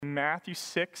in Matthew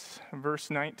 6, verse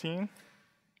 19.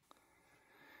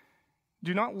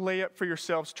 Do not lay up for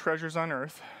yourselves treasures on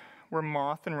earth, where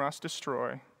moth and rust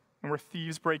destroy, and where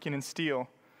thieves break in and steal.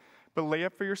 But lay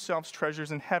up for yourselves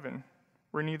treasures in heaven,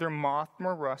 where neither moth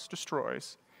nor rust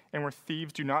destroys, and where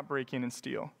thieves do not break in and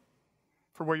steal.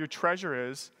 For where your treasure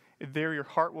is, there your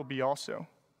heart will be also.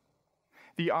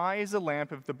 The eye is the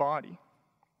lamp of the body.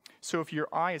 So if your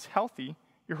eye is healthy,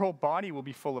 your whole body will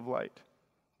be full of light.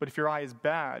 But if your eye is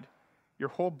bad, your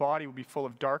whole body will be full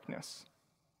of darkness.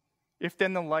 If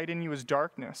then the light in you is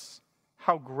darkness,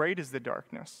 how great is the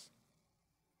darkness?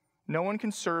 No one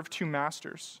can serve two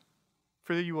masters,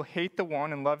 for either you will hate the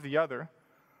one and love the other,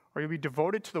 or you'll be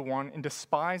devoted to the one and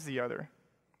despise the other.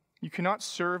 You cannot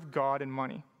serve God and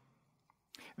money.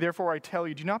 Therefore I tell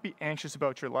you, do not be anxious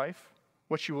about your life,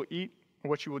 what you will eat or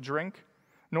what you will drink,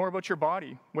 nor about your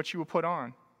body, what you will put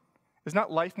on. Is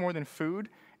not life more than food,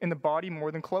 and the body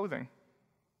more than clothing?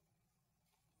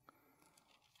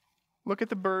 Look at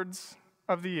the birds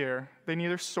of the air. They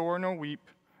neither sow nor reap,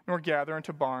 nor gather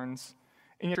into barns,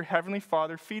 and yet your heavenly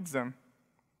Father feeds them.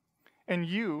 And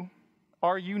you,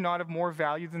 are you not of more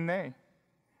value than they?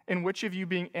 And which of you,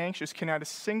 being anxious, can add a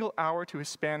single hour to his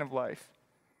span of life?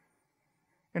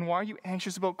 And why are you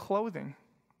anxious about clothing?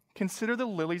 Consider the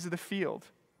lilies of the field,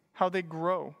 how they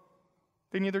grow.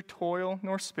 They neither toil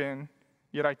nor spin.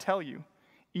 Yet I tell you,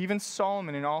 even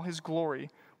Solomon in all his glory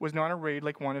was not arrayed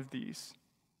like one of these.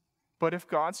 But if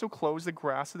God so clothes the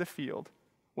grass of the field,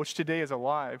 which today is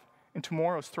alive, and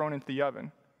tomorrow is thrown into the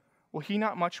oven, will he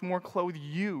not much more clothe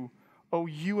you, O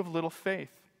you of little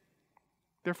faith?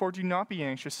 Therefore do not be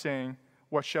anxious, saying,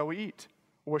 what shall we eat?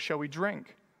 Or what shall we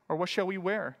drink? Or what shall we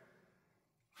wear?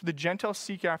 For the Gentiles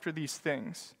seek after these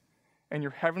things, and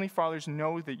your heavenly fathers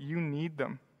know that you need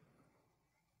them.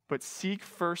 But seek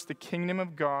first the kingdom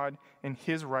of God and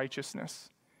his righteousness,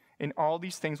 and all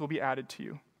these things will be added to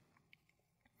you.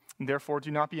 And therefore,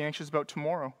 do not be anxious about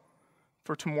tomorrow,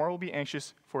 for tomorrow will be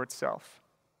anxious for itself.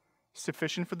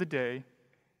 Sufficient for the day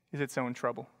is its own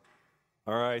trouble.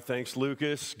 All right, thanks,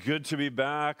 Lucas. Good to be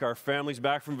back. Our family's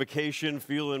back from vacation,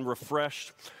 feeling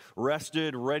refreshed,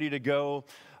 rested, ready to go.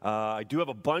 I do have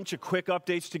a bunch of quick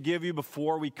updates to give you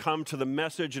before we come to the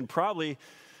message, and probably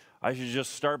I should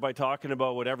just start by talking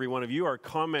about what every one of you are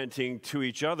commenting to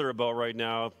each other about right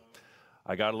now.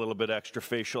 I got a little bit extra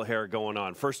facial hair going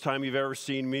on. First time you've ever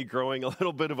seen me growing a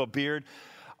little bit of a beard.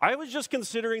 I was just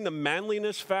considering the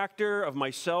manliness factor of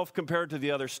myself compared to the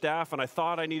other staff, and I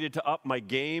thought I needed to up my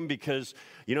game because,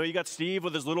 you got Steve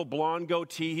with his little blonde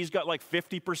goatee. He's got like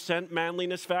 50%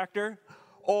 manliness factor.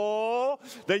 Oh,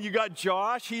 then you got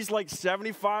Josh, he's like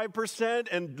 75%,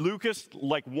 and Lucas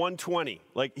like 120.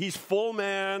 Like, he's full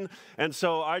man, and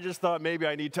so I just thought maybe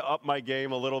I need to up my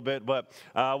game a little bit, but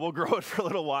we'll grow it for a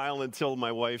little while until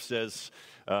my wife says,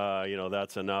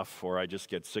 that's enough, or I just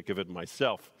get sick of it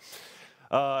myself.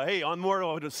 Hey, on more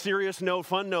of a serious note,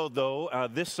 fun note though,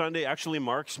 this Sunday actually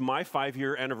marks my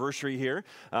 5-year anniversary here,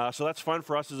 so that's fun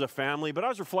for us as a family. But I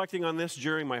was reflecting on this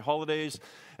during my holidays,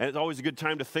 and it's always a good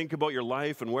time to think about your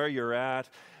life and where you're at.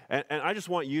 And I just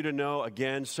want you to know,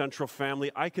 again, Central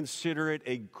family, I consider it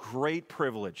a great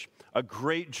privilege, a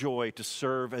great joy to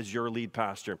serve as your lead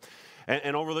pastor.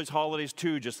 And over those holidays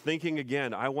too, just thinking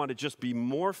again, I want to just be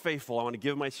more faithful. I want to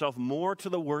give myself more to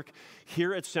the work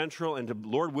here at Central and to,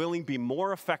 Lord willing, be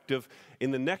more effective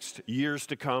in the next years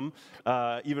to come,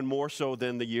 even more so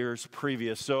than the years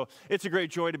previous. So it's a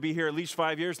great joy to be here at least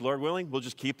 5 years. Lord willing, we'll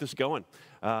just keep this going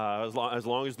as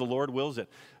long as the Lord wills it.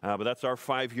 But that's our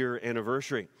 5-year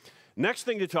anniversary. Next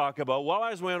thing to talk about, while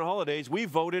I was away on holidays, we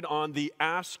voted on the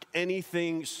Ask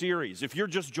Anything series. If you're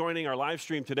just joining our live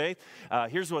stream today,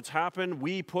 here's what's happened.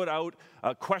 We put out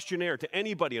a questionnaire to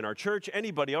anybody in our church,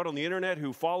 anybody out on the internet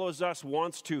who follows us,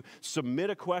 wants to submit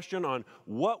a question on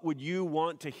what would you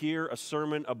want to hear a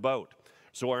sermon about.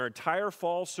 So our entire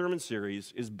fall sermon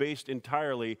series is based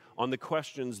entirely on the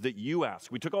questions that you ask.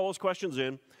 We took all those questions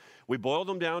in. We boiled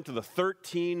them down to the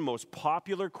 13 most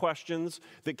popular questions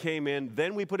that came in.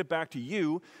 Then we put it back to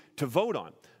you to vote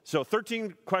on. So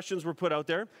 13 questions were put out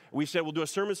there. We said we'll do a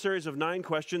sermon series of 9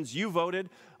 questions. You voted.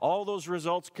 All those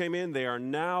results came in. They are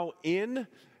now in,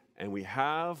 and we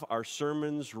have our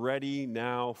sermons ready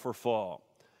now for fall.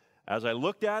 As I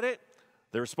looked at it,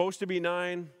 there were supposed to be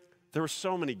 9. There were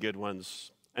so many good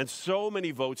ones and so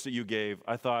many votes that you gave.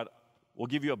 I thought, we'll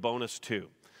give you a bonus too.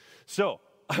 So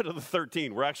out of the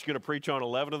 13. We're actually going to preach on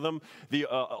 11 of them.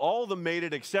 All of them made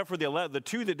it except for the 11. The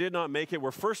two that did not make it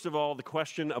were, first of all, the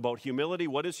question about humility.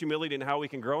 What is humility and how we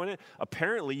can grow in it?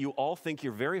 Apparently, you all think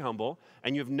you're very humble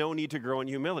and you have no need to grow in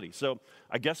humility. So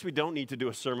I guess we don't need to do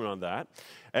a sermon on that.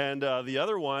 And the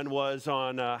other one was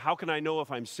on how can I know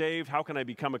if I'm saved? How can I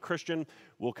become a Christian?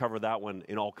 We'll cover that one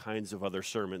in all kinds of other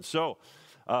sermons. So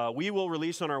we will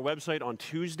release on our website on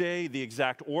Tuesday the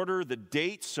exact order, the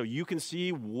dates, so you can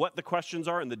see what the questions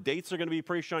are and the dates are going to be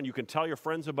preached on. You can tell your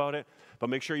friends about it, but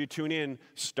make sure you tune in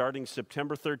starting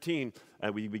September 13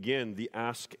 and we begin the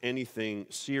Ask Anything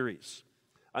series.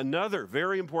 Another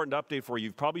very important update for you.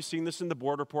 You've probably seen this in the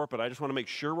board report, but I just want to make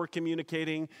sure we're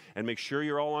communicating and make sure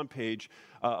you're all on page.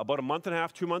 About a month and a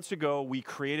half, 2 months ago, we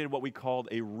created what we called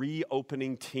a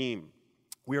reopening team.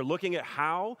 We are looking at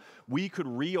how we could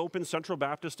reopen Central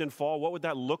Baptist in fall. What would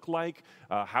that look like?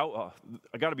 I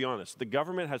got to be honest, the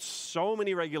government has so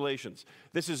many regulations.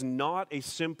 This is not a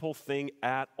simple thing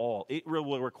at all. It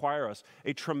will require us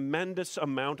a tremendous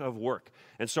amount of work.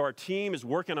 And so our team is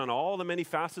working on all the many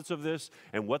facets of this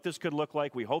and what this could look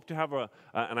like. We hope to have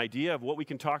an idea of what we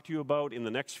can talk to you about in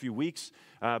the next few weeks.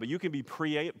 But you can be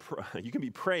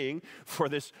praying for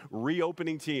this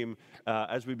reopening team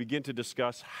as we begin to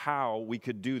discuss how we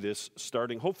could do this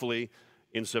starting hopefully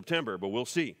in September, but we'll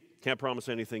see. Can't promise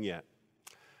anything yet.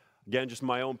 Again, just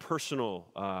my own personal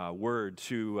word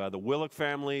to the Willock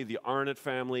family, the Arnott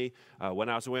family. When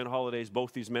I was away on holidays,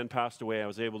 both these men passed away. I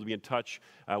was able to be in touch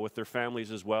with their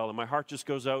families as well. And my heart just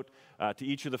goes out to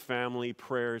each of the family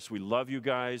prayers. We love you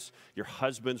guys. Your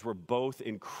husbands were both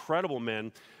incredible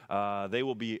men. They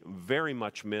will be very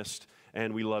much missed.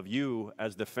 And we love you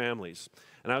as the families.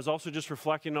 And I was also just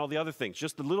reflecting on all the other things.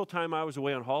 Just the little time I was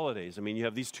away on holidays. I mean, you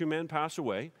have these two men pass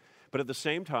away. But at the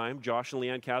same time, Josh and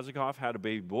Leanne Kazikoff had a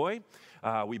baby boy.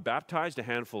 We baptized a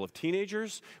handful of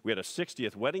teenagers. We had a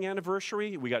 60th wedding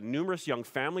anniversary. We got numerous young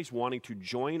families wanting to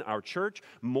join our church,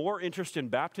 more interest in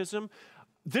baptism.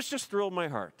 This just thrilled my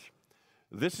heart.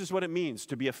 This is what it means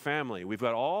to be a family. We've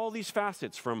got all these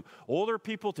facets from older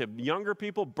people to younger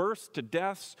people, births to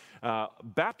deaths,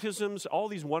 baptisms, all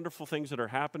these wonderful things that are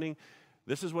happening.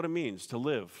 This is what it means to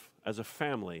live as a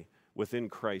family within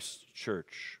Christ's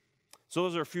church. So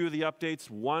those are a few of the updates.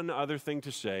 One other thing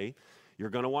to say, you're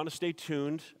going to want to stay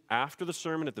tuned after the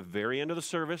sermon at the very end of the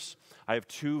service. I have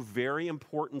two very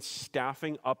important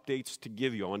staffing updates to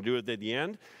give you. I want to do it at the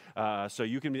end, so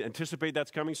you can anticipate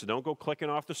that's coming, so don't go clicking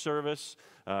off the service.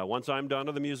 Once I'm done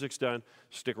or the music's done,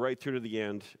 stick right through to the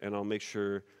end, and I'll make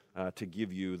sure to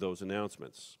give you those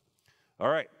announcements. All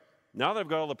right. Now that I've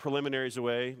got all the preliminaries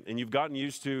away and you've gotten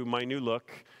used to my new look,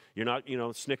 you're not,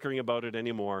 snickering about it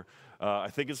anymore. I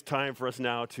think it's time for us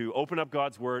now to open up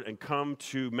God's Word and come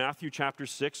to Matthew chapter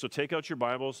 6. So take out your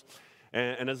Bibles.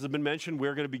 And as has been mentioned,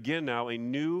 we're going to begin now a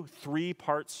new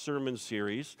 3-part sermon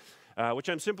series, which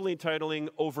I'm simply entitling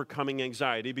Overcoming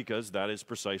Anxiety, because that is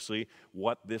precisely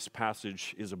what this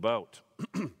passage is about.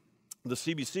 The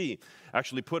CBC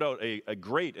actually put out a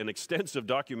great and extensive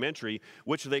documentary,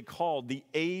 which they called The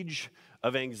Age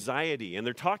of Anxiety. And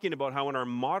they're talking about how in our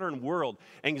modern world,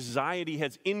 anxiety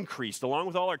has increased. Along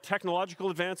with all our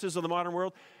technological advances of the modern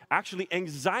world, actually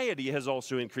anxiety has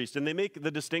also increased. And they make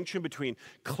the distinction between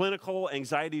clinical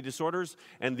anxiety disorders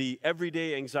and the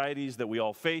everyday anxieties that we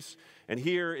all face. And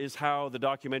here is how the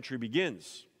documentary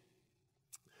begins.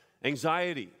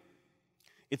 Anxiety.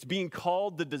 It's being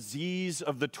called the disease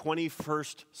of the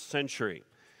 21st century.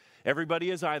 Everybody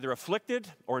is either afflicted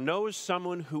or knows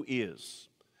someone who is.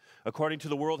 According to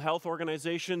the World Health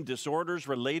Organization, disorders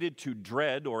related to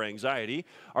dread or anxiety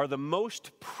are the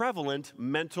most prevalent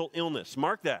mental illness.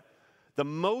 Mark that. The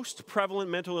most prevalent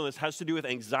mental illness has to do with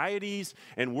anxieties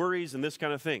and worries and this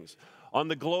kind of things on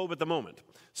the globe at the moment.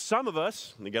 Some of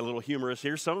us, and get a little humorous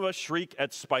here, some of us shriek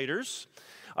at spiders.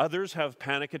 Others have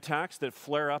panic attacks that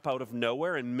flare up out of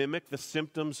nowhere and mimic the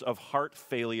symptoms of heart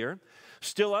failure.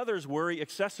 Still others worry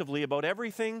excessively about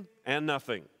everything and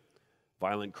nothing.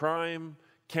 Violent crime,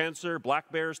 cancer,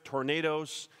 black bears,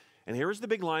 tornadoes. And here's the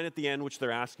big line at the end, which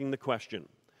they're asking the question.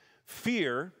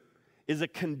 Fear is a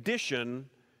condition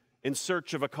in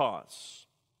search of a cause.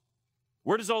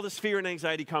 Where does all this fear and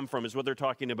anxiety come from is what they're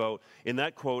talking about in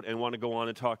that quote and want to go on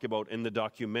and talk about in the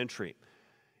documentary.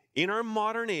 In our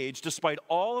modern age, despite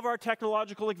all of our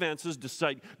technological advances,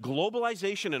 despite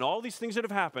globalization and all these things that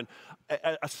have happened,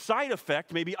 a side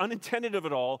effect, maybe unintended of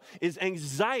it all, is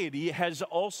anxiety has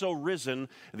also risen.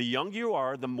 The younger you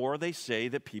are, the more they say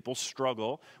that people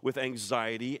struggle with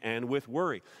anxiety and with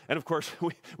worry. And of course,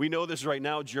 we know this right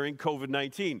now during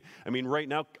COVID-19. I mean, right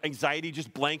now, anxiety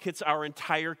just blankets our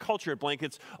entire culture. It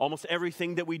blankets almost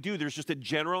everything that we do. There's just a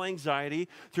general anxiety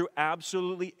through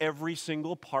absolutely every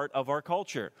single part of our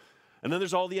culture. And then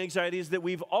there's all the anxieties that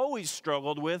we've always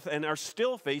struggled with and are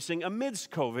still facing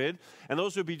amidst COVID. And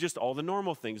those would be just all the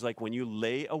normal things, like when you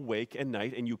lay awake at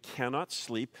night and you cannot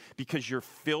sleep because you're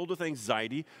filled with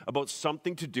anxiety about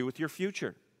something to do with your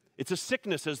future. It's a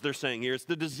sickness, as they're saying here. It's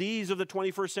the disease of the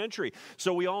 21st century.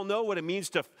 So we all know what it means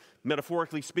to,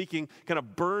 metaphorically speaking, kind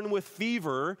of burn with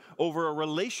fever over a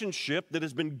relationship that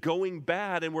has been going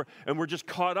bad, and we're just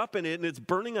caught up in it, and it's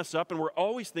burning us up, and we're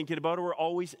always thinking about it. We're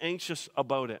always anxious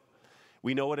about it.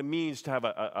 We know what it means to have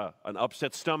an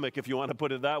upset stomach, if you want to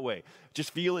put it that way. Just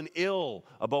feeling ill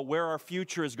about where our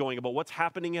future is going, about what's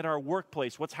happening at our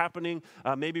workplace, what's happening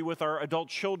maybe with our adult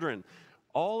children.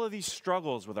 All of these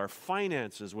struggles with our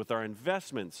finances, with our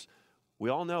investments, we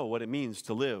all know what it means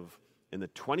to live in the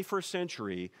 21st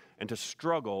century and to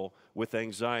struggle with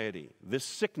anxiety. This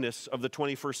sickness of the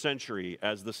 21st century,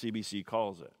 as the CBC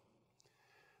calls it.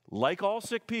 Like all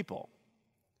sick people,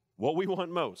 what we want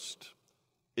most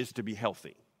is to be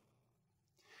healthy.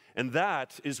 And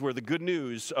that is where the good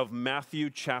news of Matthew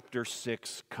chapter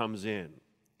 6 comes in.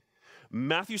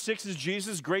 Matthew 6 is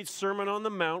Jesus' great Sermon on the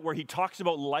Mount where he talks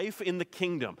about life in the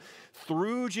kingdom.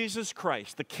 Through Jesus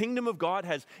Christ, the kingdom of God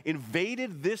has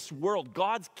invaded this world.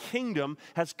 God's kingdom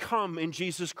has come in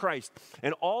Jesus Christ.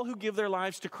 And all who give their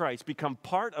lives to Christ become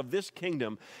part of this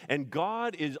kingdom. And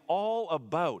God is all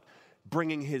about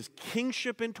bringing his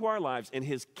kingship into our lives. And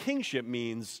his kingship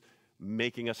means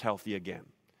making us healthy again.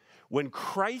 When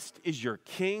Christ is your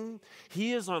king,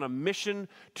 he is on a mission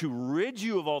to rid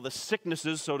you of all the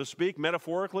sicknesses, so to speak,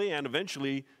 metaphorically and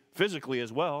eventually physically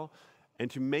as well, and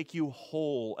to make you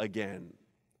whole again.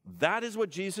 That is what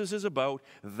Jesus is about.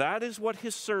 That is what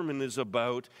his sermon is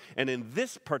about. And in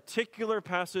this particular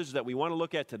passage that we want to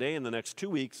look at today in the next 2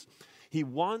 weeks, he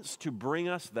wants to bring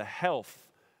us the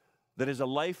health that is a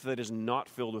life that is not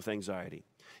filled with anxiety.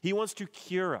 He wants to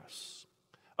cure us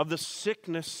of the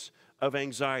sickness of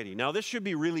anxiety. Now, this should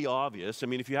be really obvious. I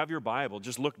mean, if you have your Bible,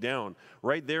 just look down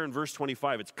right there in verse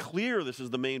 25. It's clear this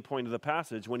is the main point of the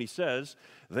passage when he says,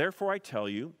 "Therefore I tell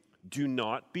you, do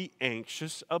not be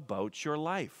anxious about your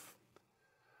life."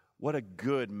 What a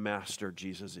good master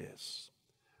Jesus is.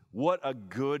 What a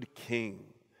good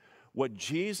king. What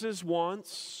Jesus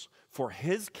wants for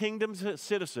his kingdom's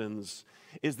citizens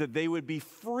is that they would be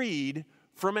freed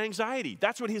from anxiety.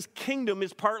 That's what his kingdom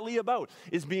is partly about,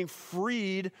 is being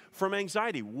freed from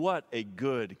anxiety. What a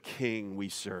good king we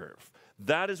serve.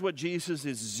 That is what Jesus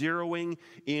is zeroing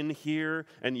in here.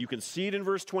 And you can see it in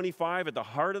verse 25 at the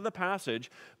heart of the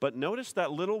passage. But notice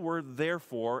that little word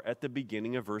therefore at the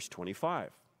beginning of verse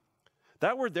 25.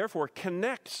 That word therefore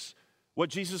connects what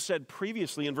Jesus said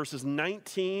previously in verses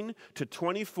 19 to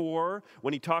 24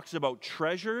 when he talks about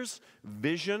treasures,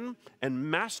 vision,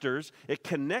 and masters. It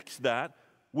connects that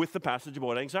with the passage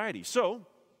about anxiety. So,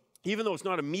 even though it's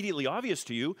not immediately obvious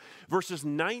to you, verses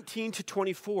 19 to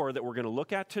 24 that we're going to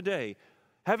look at today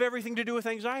have everything to do with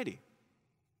anxiety.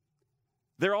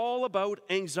 They're all about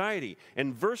anxiety.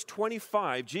 In verse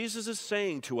 25, Jesus is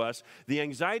saying to us, the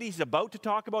anxiety he's about to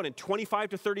talk about in 25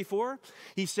 to 34,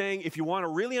 he's saying if you want to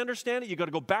really understand it, you've got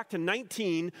to go back to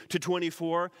 19 to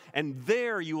 24, and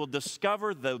there you will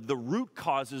discover the root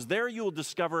causes. There you will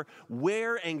discover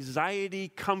where anxiety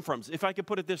comes from. If I could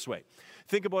put it this way,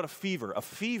 think about a fever. A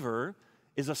fever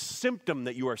is a symptom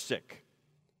that you are sick.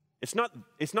 It's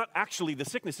not actually the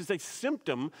sickness. It's a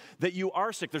symptom that you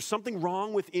are sick. There's something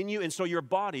wrong within you, and so your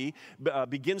body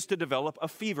begins to develop a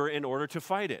fever in order to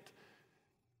fight it.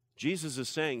 Jesus is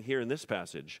saying here in this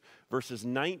passage, verses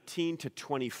 19 to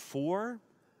 24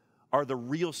 are the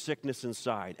real sickness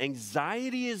inside.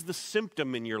 Anxiety is the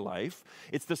symptom in your life.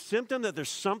 It's the symptom that there's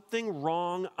something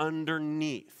wrong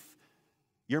underneath.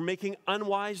 You're making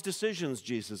unwise decisions,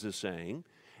 Jesus is saying.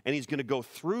 And he's going to go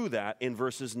through that in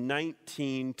verses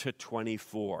 19 to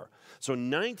 24. So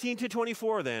 19 to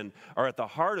 24 then are at the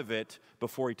heart of it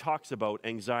before he talks about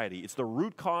anxiety. It's the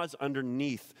root cause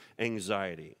underneath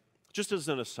anxiety. Just as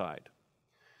an aside,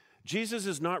 Jesus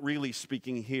is not really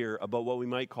speaking here about what we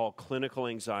might call clinical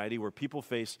anxiety, where people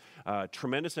face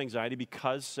tremendous anxiety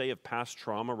because, say, of past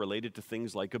trauma related to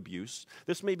things like abuse.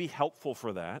 This may be helpful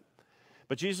for that.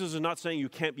 But Jesus is not saying you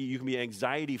can be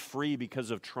anxiety-free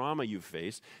because of trauma you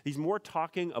face. He's more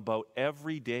talking about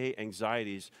everyday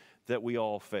anxieties that we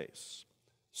all face.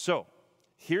 So,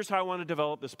 here's how I want to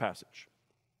develop this passage.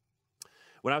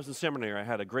 When I was in seminary, I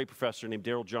had a great professor named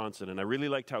Darrell Johnson, and I really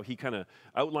liked how he kind of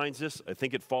outlines this. I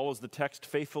think it follows the text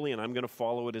faithfully, and I'm going to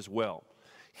follow it as well.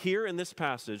 Here in this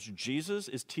passage, Jesus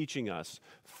is teaching us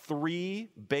 3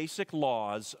 basic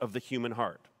laws of the human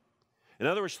heart. In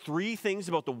other words, 3 things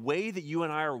about the way that you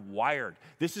and I are wired.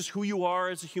 This is who you are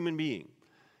as a human being.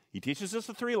 He teaches us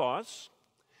the 3 laws.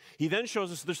 He then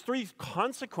shows us there's 3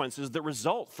 consequences that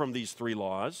result from these 3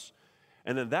 laws,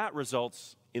 and then that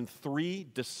results in 3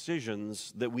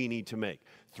 decisions that we need to make.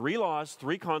 3 laws,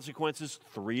 3 consequences,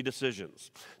 3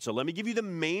 decisions. So let me give you the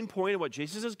main point of what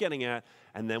Jesus is getting at,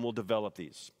 and then we'll develop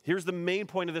these. Here's the main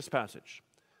point of this passage.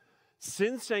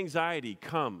 Since anxiety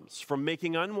comes from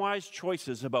making unwise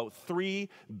choices about 3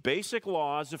 basic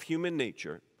laws of human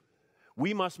nature,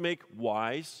 we must make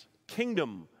wise,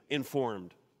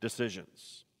 kingdom-informed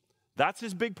decisions. That's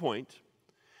his big point.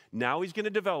 Now he's going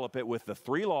to develop it with the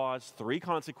 3 laws, 3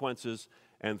 consequences,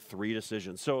 and 3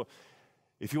 decisions. So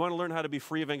if you want to learn how to be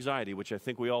free of anxiety, which I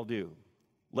think we all do,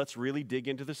 let's really dig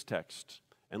into this text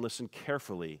and listen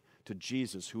carefully to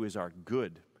Jesus, who is our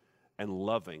good and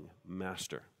loving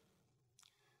master.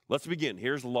 Let's begin.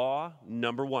 Here's law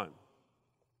number 1.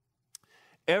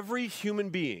 Every human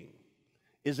being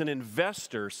is an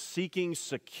investor seeking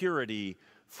security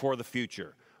for the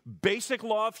future. Basic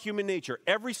law of human nature.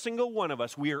 Every single one of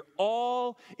us, we are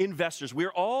all investors. We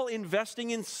are all investing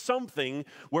in something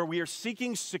where we are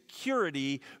seeking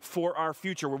security for our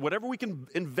future. Where whatever we can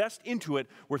invest into it,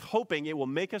 we're hoping it will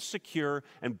make us secure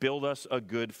and build us a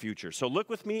good future. So look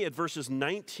with me at verses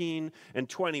 19 and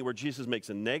 20 where Jesus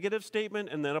makes a negative statement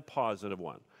and then a positive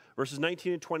one. Verses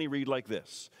 19 and 20 read like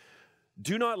this.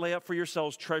 Do not lay up for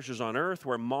yourselves treasures on earth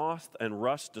where moth and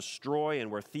rust destroy and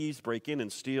where thieves break in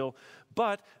and steal,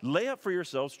 but lay up for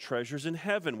yourselves treasures in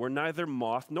heaven where neither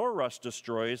moth nor rust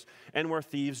destroys and where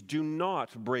thieves do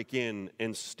not break in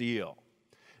and steal.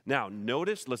 Now,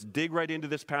 notice, let's dig right into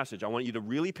this passage. I want you to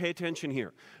really pay attention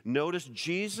here. Notice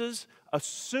Jesus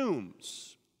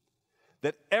assumes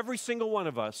that every single one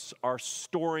of us are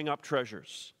storing up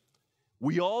treasures.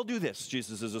 We all do this,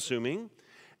 Jesus is assuming.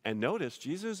 And notice,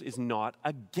 Jesus is not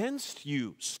against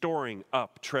you storing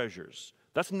up treasures.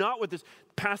 That's not what this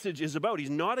passage is about.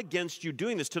 He's not against you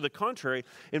doing this. To the contrary,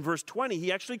 in verse 20,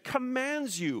 he actually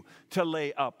commands you to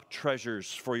lay up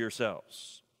treasures for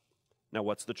yourselves. Now,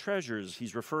 what's the treasures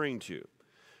he's referring to?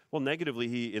 Well,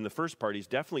 negatively, in the first part, he's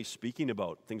definitely speaking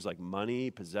about things like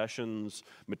money, possessions,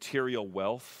 material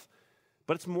wealth.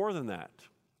 But it's more than that.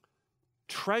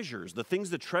 Treasures,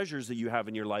 the treasures that you have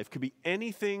in your life could be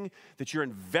anything that you're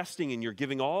investing in, you're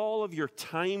giving all of your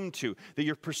time to, that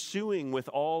you're pursuing with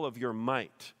all of your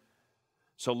might.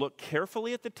 So look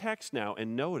carefully at the text now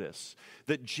and notice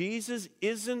that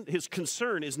his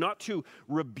concern is not to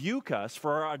rebuke us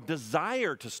for our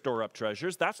desire to store up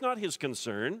treasures. That's not his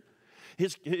concern.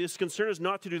 His concern is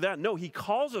not to do that. No, he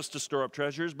calls us to store up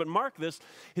treasures, but mark this,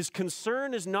 his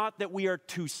concern is not that we are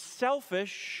too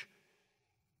selfish,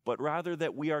 but rather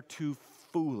that we are too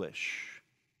foolish.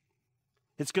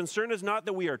 His concern is not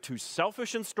that we are too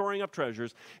selfish in storing up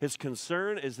treasures. His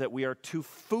concern is that we are too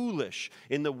foolish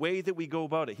in the way that we go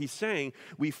about it. He's saying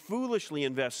we foolishly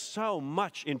invest so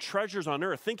much in treasures on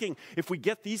earth, thinking if we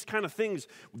get these kind of things,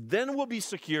 then we'll be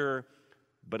secure.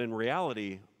 But in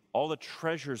reality, all the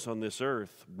treasures on this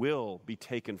earth will be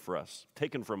taken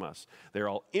from us. They're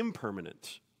all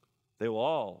impermanent. They will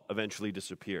all eventually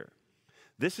disappear.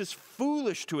 This is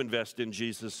foolish to invest in,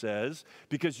 Jesus says,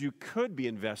 because you could be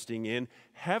investing in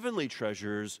heavenly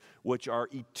treasures which are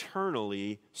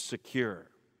eternally secure.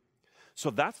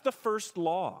 So that's the first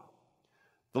law,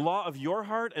 the law of your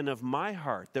heart and of my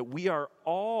heart, that we are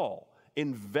all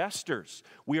investors.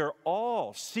 We are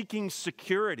all seeking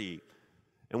security,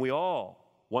 and we all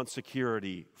want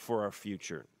security for our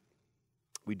future.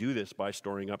 We do this by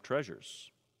storing up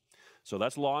treasures. So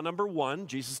that's law number 1.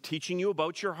 Jesus is teaching you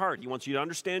about your heart. He wants you to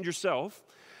understand yourself.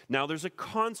 Now there's a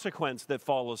consequence that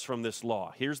follows from this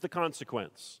law. Here's the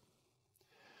consequence.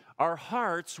 Our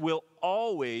hearts will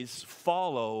always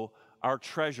follow our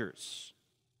treasures.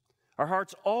 Our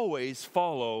hearts always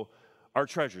follow our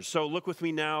treasures. So look with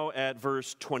me now at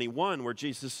verse 21 where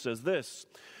Jesus says this,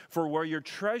 "For where your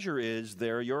treasure is,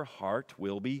 there your heart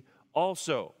will be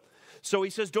also." So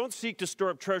he says, don't seek to store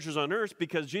up treasures on earth,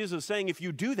 because Jesus is saying if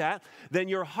you do that, then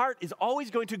your heart is always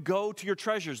going to go to your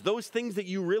treasures. Those things that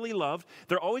you really love,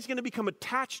 they're always going to become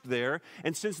attached there.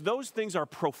 And since those things are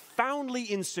profoundly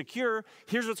insecure,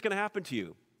 here's what's going to happen to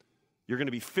you. You're going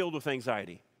to be filled with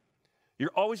anxiety. You're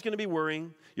always going to be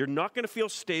worrying. You're not going to feel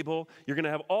stable. You're going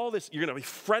to have all this. You're going to be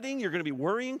fretting. You're going to be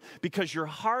worrying because your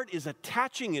heart is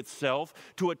attaching itself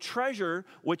to a treasure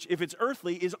which, if it's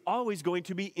earthly, is always going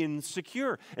to be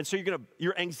insecure. And so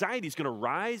your anxiety is going to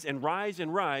rise and rise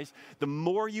and rise the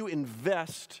more you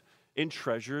invest in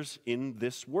treasures in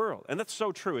this world. And that's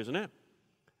so true, isn't it?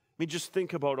 I mean, just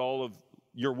think about all of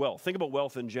your wealth. Think about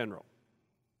wealth in general.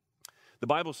 The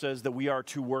Bible says that we are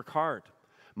to work hard.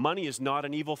 Money is not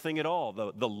an evil thing at all.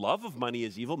 The love of money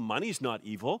is evil. Money's not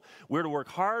evil. We're to work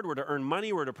hard. We're to earn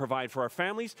money. We're to provide for our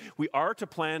families. We are to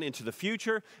plan into the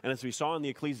future. And as we saw in the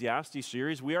Ecclesiastes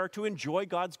series, we are to enjoy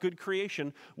God's good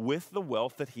creation with the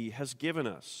wealth that he has given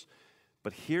us.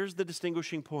 But here's the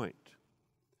distinguishing point.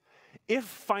 If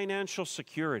financial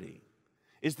security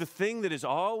is the thing that is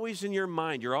always in your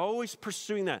mind, you're always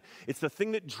pursuing that, it's the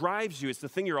thing that drives you, it's the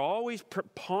thing you're always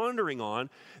pondering on,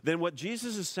 then what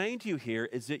Jesus is saying to you here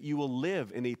is that you will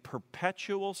live in a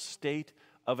perpetual state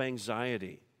of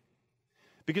anxiety.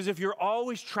 Because if you're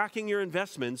always tracking your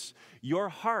investments, your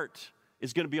heart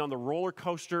is going to be on the roller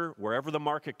coaster wherever the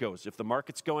market goes. If the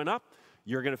market's going up,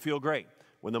 you're going to feel great.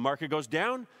 When the market goes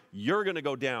down, you're going to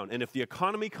go down. And if the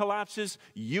economy collapses,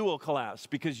 you will collapse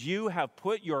because you have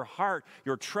put your heart,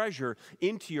 your treasure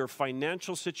into your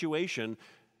financial situation.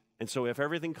 And so if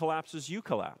everything collapses, you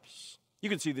collapse. You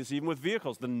can see this even with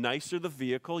vehicles. The nicer the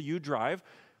vehicle you drive,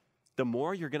 the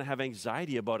more you're going to have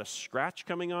anxiety about a scratch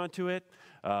coming onto it.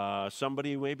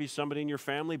 Maybe somebody in your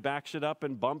family backs it up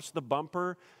and bumps the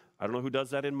bumper. I don't know who does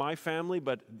that in my family,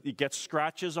 but it gets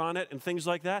scratches on it and things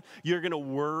like that. You're going to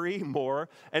worry more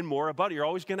and more about it. You're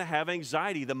always going to have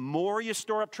anxiety. The more you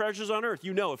store up treasures on earth,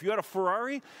 if you had a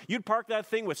Ferrari, you'd park that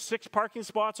thing with 6 parking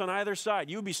spots on either side.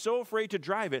 You'd be so afraid to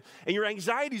drive it, and your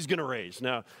anxiety is going to raise.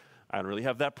 Now, I don't really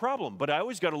have that problem, but I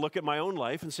always got to look at my own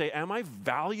life and say, am I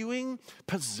valuing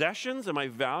possessions? Am I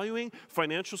valuing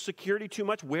financial security too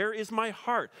much? Where is my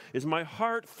heart? Is my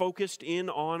heart focused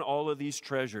in on all of these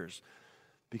treasures?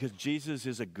 Because Jesus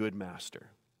is a good master.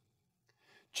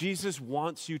 Jesus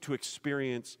wants you to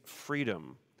experience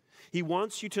freedom. He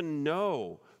wants you to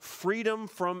know freedom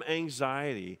from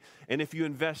anxiety. And if you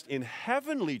invest in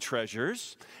heavenly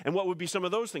treasures, and what would be some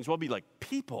of those things? Well, it'd be like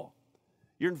people.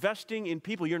 You're investing in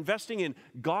people. You're investing in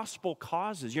gospel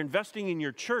causes. You're investing in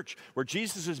your church, where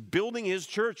Jesus is building his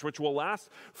church, which will last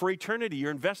for eternity.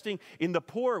 You're investing in the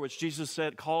poor, which Jesus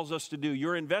said calls us to do.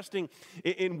 You're investing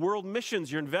in world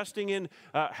missions. You're investing in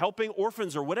helping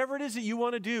orphans, or whatever it is that you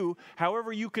want to do,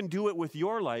 however you can do it with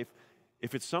your life.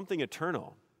 If it's something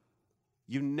eternal,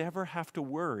 you never have to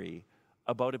worry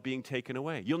about it being taken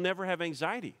away. You'll never have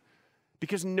anxiety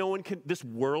because this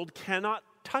world cannot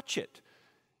touch it.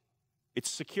 It's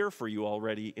secure for you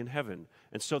already in heaven.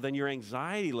 And so then your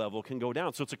anxiety level can go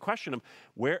down. So it's a question of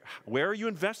where are you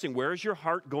investing? Where is your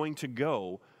heart going to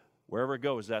go? Wherever it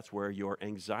goes, that's where your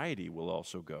anxiety will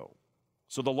also go.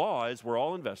 So the law is we're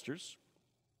all investors.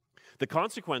 The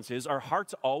consequence is our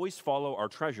hearts always follow our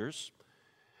treasures.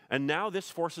 And now this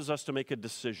forces us to make a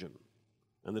decision.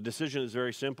 And the decision is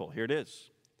very simple. Here it is.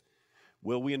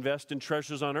 Will we invest in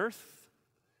treasures on earth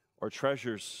or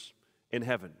treasures in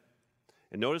heaven?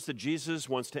 And notice that Jesus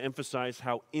wants to emphasize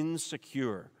how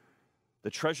insecure the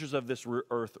treasures of this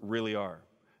earth really are.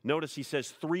 Notice he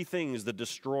says 3 things that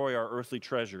destroy our earthly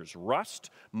treasures: rust,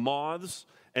 moths,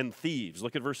 and thieves.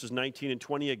 Look at verses 19 and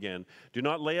 20 again. Do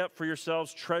not lay up for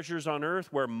yourselves treasures on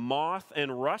earth where moth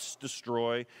and rust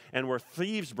destroy and where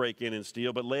thieves break in and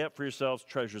steal, but lay up for yourselves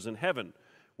treasures in heaven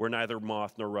where neither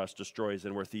moth nor rust destroys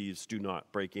and where thieves do not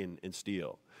break in and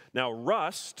steal. Now,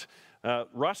 rust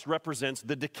represents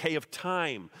the decay of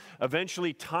time.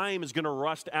 Eventually, time is going to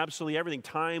rust absolutely everything.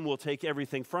 Time will take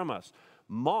everything from us.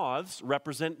 Moths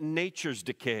represent nature's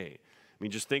decay. I mean,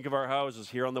 just think of our houses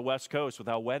here on the West Coast with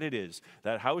how wet it is.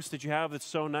 That house that you have that's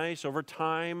so nice, over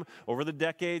time, over the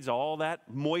decades, all that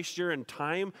moisture and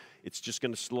time, it's just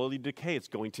going to slowly decay. It's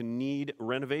going to need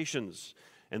renovations.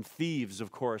 And thieves,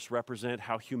 of course, represent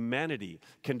how humanity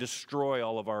can destroy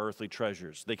all of our earthly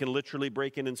treasures. They can literally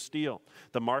break in and steal.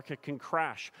 The market can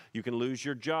crash. You can lose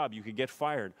your job. You could get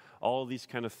fired. All of these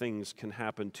kind of things can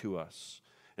happen to us.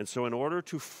 And so in order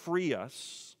to free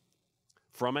us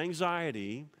from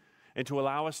anxiety and to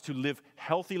allow us to live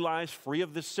healthy lives free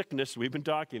of this sickness we've been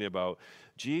talking about,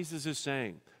 Jesus is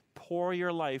saying, pour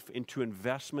your life into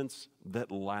investments that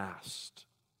last,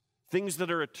 things that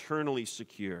are eternally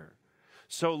secure.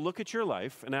 So look at your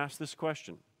life and ask this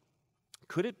question.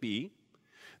 Could it be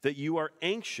that you are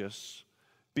anxious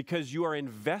because you are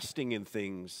investing in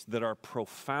things that are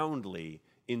profoundly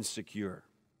insecure?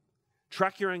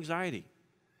 Track your anxiety.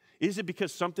 Is it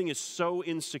because something is so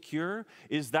insecure?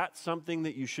 Is that something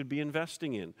that you should be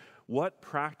investing in? What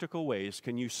practical ways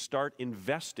can you start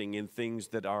investing in things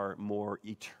that are more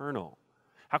eternal?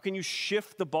 How can you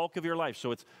shift the bulk of your life?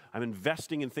 So I'm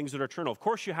investing in things that are eternal. Of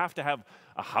course, you have to have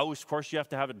a house. Of course, you have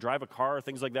to drive a car,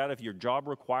 things like that if your job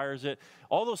requires it.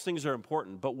 All those things are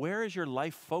important. But where is your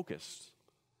life focused?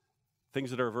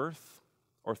 Things that are of earth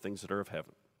or things that are of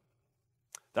heaven?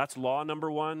 That's law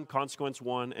number 1, consequence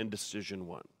 1, and decision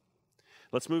 1.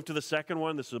 Let's move to the second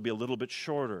one. This will be a little bit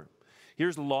shorter.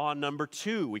 Here's law number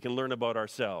 2 we can learn about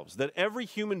ourselves, that every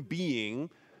human being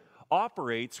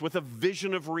operates with a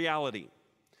vision of reality.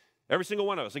 Every single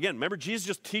one of us. Again, remember, Jesus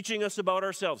just teaching us about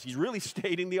ourselves. He's really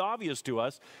stating the obvious to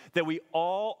us, that we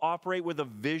all operate with a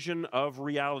vision of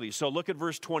reality. So look at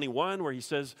verse 21 where he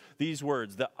says these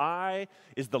words, the eye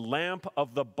is the lamp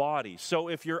of the body. So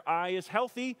if your eye is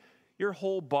healthy, your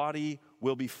whole body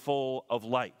will be full of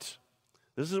light.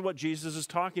 This is what Jesus is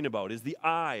talking about, is the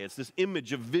eye. It's this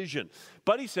image of vision.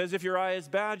 But he says, if your eye is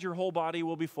bad, your whole body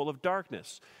will be full of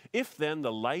darkness. If then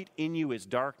the light in you is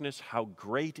darkness, how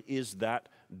great is that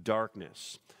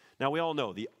darkness? Now we all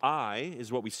know the eye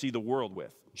is what we see the world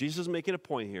with. Jesus is making a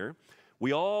point here.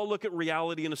 We all look at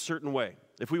reality in a certain way.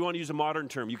 If we want to use a modern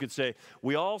term, you could say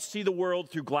we all see the world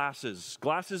through glasses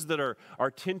that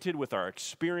are tinted with our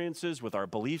experiences, with our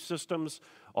belief systems,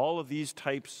 all of these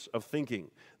types of thinking.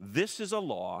 This is a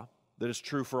law that is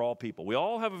true for all people. We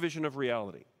all have a vision of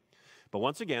reality. But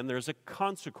once again, there's a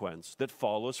consequence that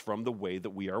follows from the way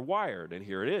that we are wired. And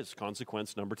here it is,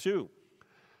 consequence number 2.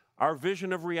 Our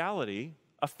vision of reality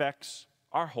affects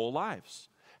our whole lives.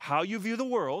 How you view the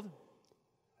world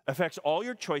affects all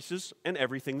your choices and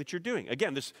everything that you're doing.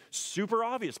 Again, this is super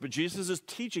obvious, but Jesus is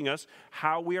teaching us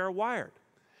how we are wired.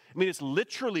 I mean, it's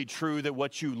literally true that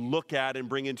what you look at and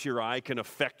bring into your eye can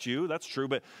affect you. That's true,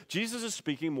 but Jesus is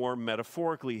speaking more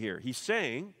metaphorically here. He's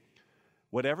saying,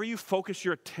 whatever you focus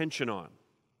your attention on,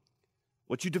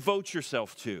 what you devote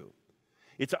yourself to,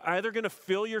 it's either going to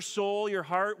fill your soul, your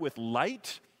heart with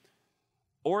light,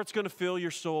 or it's going to fill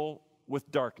your soul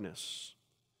with darkness.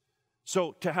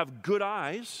 So to have good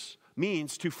eyes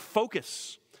means to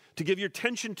focus, to give your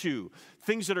attention to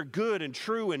things that are good and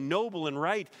true and noble and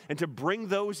right, and to bring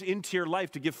those into your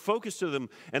life, to give focus to them.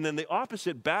 And then the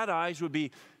opposite, bad eyes, would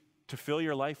be to fill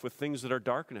your life with things that are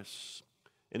darkness.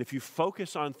 And if you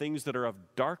focus on things that are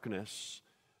of darkness,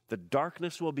 the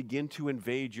darkness will begin to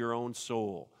invade your own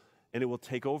soul, and it will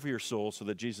take over your soul, so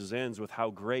that Jesus ends with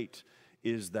how great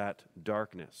is that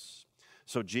darkness.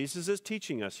 So Jesus is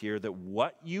teaching us here that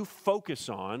what you focus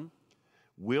on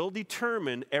will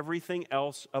determine everything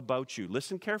else about you.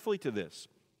 Listen carefully to this.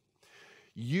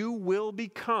 You will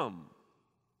become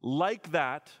like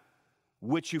that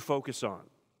which you focus on.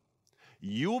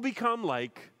 You will become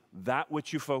like that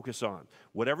which you focus on.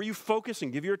 Whatever you focus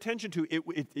and give your attention to,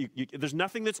 there's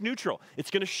nothing that's neutral.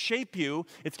 It's going to shape you.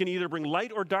 It's going to either bring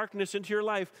light or darkness into your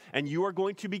life, and you are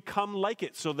going to become like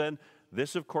it. So then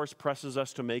this, of course, presses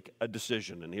us to make a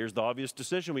decision. And here's the obvious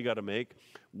decision we got to make.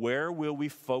 Where will we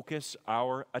focus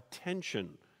our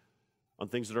attention? On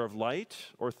things that are of light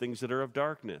or things that are of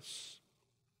darkness?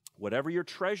 Whatever your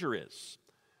treasure is,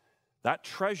 that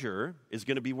treasure is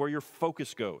going to be where your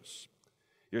focus goes.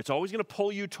 It's always going to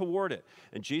pull you toward it.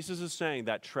 And Jesus is saying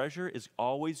that treasure is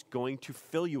always going to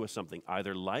fill you with something,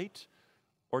 either light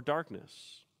or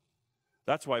darkness.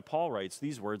 That's why Paul writes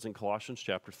these words in Colossians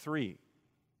chapter 3.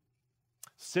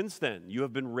 Since then, you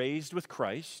have been raised with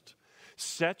Christ.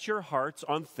 Set your hearts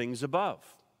on things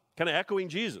above. Kind of echoing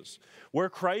Jesus, where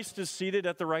Christ is seated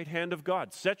at the right hand of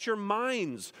God. Set your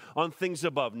minds on things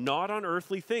above, not on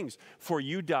earthly things. For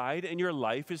you died, and your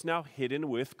life is now hidden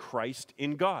with Christ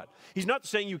in God. He's not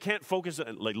saying you can't focus,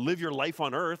 like live your life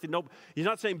on earth. No, he's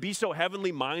not saying be so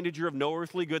heavenly minded you're of no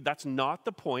earthly good. That's not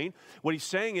the point. What he's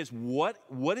saying is what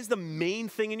is the main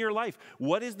thing in your life?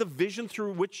 What is the vision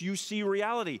through which you see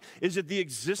reality? Is it the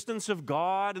existence of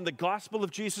God and the gospel of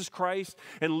Jesus Christ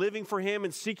and living for him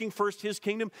and seeking first his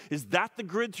kingdom? Is that the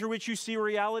grid through which you see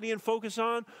reality and focus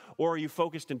on? Or are you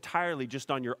focused entirely just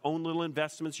on your own little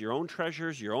investments, your own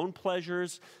treasures, your own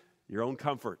pleasures, your own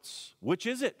comforts? Which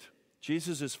is it?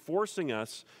 Jesus is forcing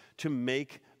us to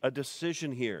make a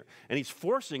decision here. And he's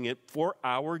forcing it for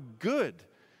our good.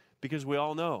 Because we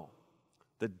all know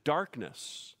the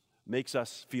darkness makes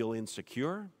us feel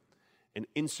insecure, and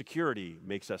insecurity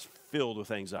makes us filled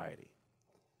with anxiety.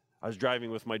 I was driving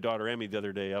with my daughter Emmy the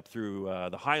other day up through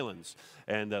the Highlands,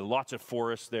 and lots of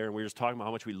forests there, and we were just talking about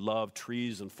how much we love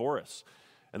trees and forests.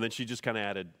 And then she just kind of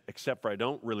added, except for I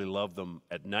don't really love them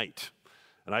at night.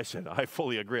 And I said, I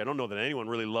fully agree. I don't know that anyone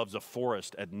really loves a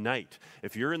forest at night.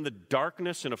 If you're in the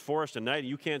darkness in a forest at night and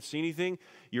you can't see anything,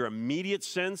 your immediate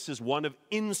sense is one of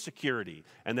insecurity.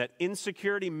 And that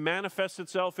insecurity manifests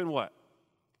itself in what?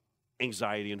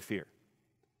 Anxiety and fear.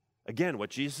 Again, what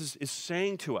Jesus is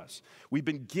saying to us, we've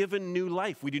been given new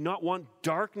life. We do not want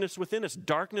darkness within us.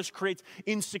 Darkness creates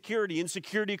insecurity.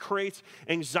 Insecurity creates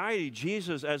anxiety.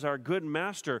 Jesus, as our good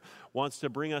master, wants to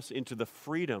bring us into the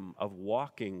freedom of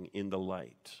walking in the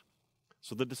light.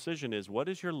 So the decision is, what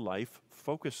is your life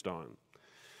focused on?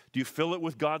 Do you fill it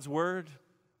with God's word?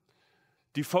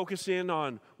 Do you focus in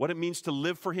on what it means to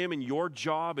live for him in your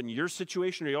job and your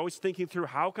situation? Are you always thinking through,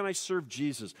 how can I serve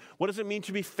Jesus? What does it mean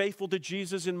to be faithful to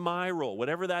Jesus in my role,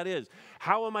 whatever that is?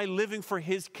 How am I living for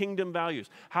his kingdom values?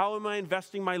 How am I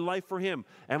investing my life for him?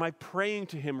 Am I praying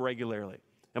to him regularly?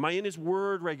 Am I in his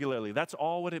word regularly? That's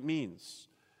all what it means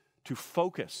to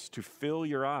focus, to fill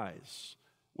your eyes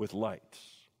with light.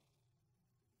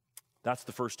 That's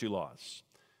the first two laws.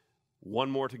 One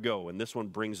more to go, and this one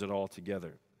brings it all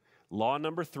together. Law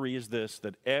number 3 is this,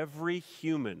 that every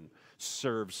human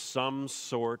serves some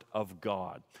sort of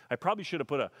God. I probably should have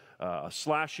put a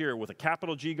slash here with a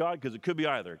capital G God, because it could be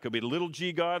either. It could be little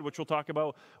g God, which we'll talk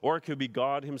about, or it could be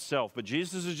God himself. But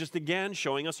Jesus is just, again,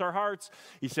 showing us our hearts.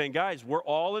 He's saying, guys, we're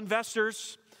all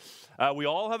investors. We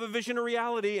all have a vision of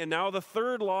reality. And now the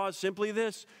third law is simply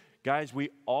this. Guys, we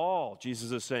all,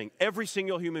 Jesus is saying, every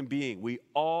single human being, we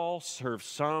all serve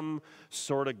some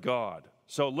sort of God.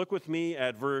 So look with me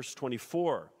at verse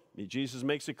 24. Jesus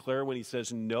makes it clear when he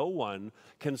says, no one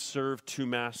can serve two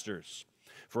masters.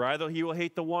 For either he will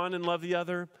hate the one and love the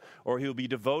other, or he will be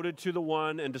devoted to the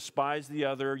one and despise the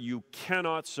other. You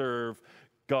cannot serve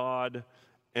God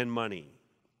and money.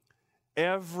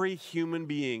 Every human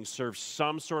being serves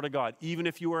some sort of God. Even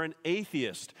if you are an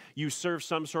atheist, you serve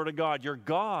some sort of God. Your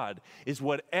God is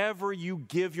whatever you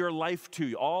give your life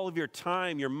to, all of your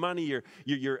time, your money,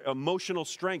 your emotional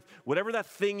strength. Whatever that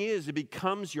thing is, it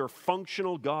becomes your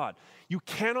functional God. You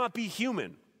cannot be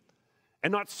human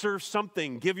and not serve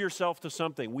something, give yourself to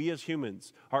something. We as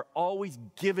humans are always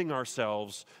giving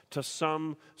ourselves to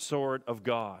some sort of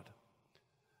God.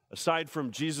 Aside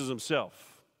from Jesus himself,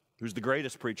 who's the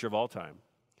greatest preacher of all time.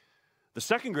 The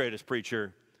second greatest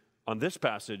preacher on this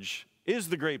passage is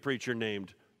the great preacher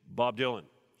named Bob Dylan.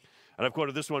 And I've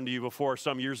quoted this one to you before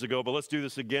some years ago, but let's do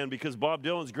this again because Bob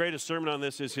Dylan's greatest sermon on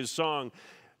this is his song,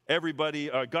 Everybody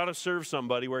Gotta Serve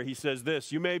Somebody, where he says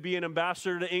this, you may be an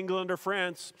ambassador to England or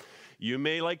France, you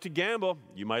may like to gamble,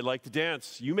 you might like to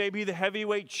dance, you may be the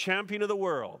heavyweight champion of the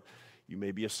world, you may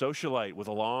be a socialite with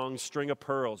a long string of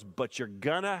pearls, but you're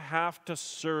gonna have to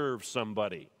serve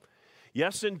somebody.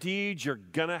 Yes, indeed, you're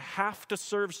going to have to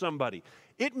serve somebody.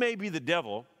 It may be the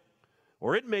devil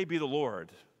or it may be the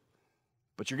Lord,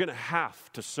 but you're going to have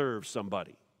to serve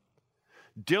somebody.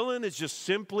 Dylan is just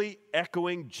simply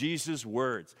echoing Jesus'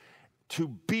 words. To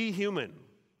be human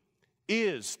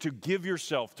is to give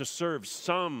yourself to serve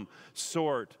some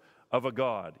sort of a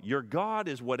God. Your God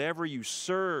is whatever you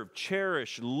serve,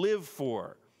 cherish, live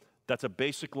for. That's a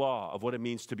basic law of what it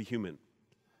means to be human.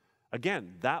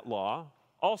 Again, that law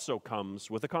also comes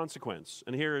with a consequence.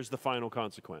 And here is the final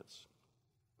consequence.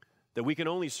 That we can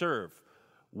only serve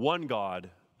one God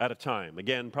at a time.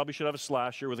 Again, probably should have a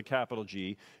slash here with a capital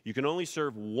G. You can only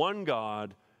serve one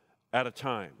God at a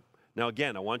time. Now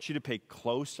again, I want you to pay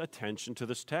close attention to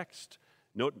this text.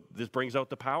 Note, this brings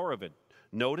out the power of it.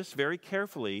 Notice very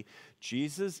carefully,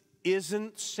 Jesus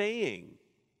isn't saying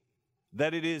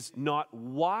that it is not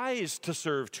wise to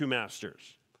serve two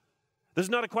masters. This is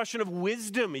not a question of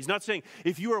wisdom. He's not saying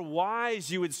if you are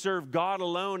wise, you would serve God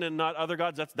alone and not other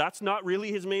gods. That's not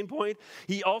really his main point.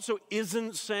 He also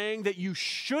isn't saying that you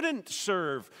shouldn't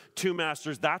serve two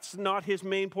masters. That's not his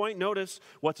main point. Notice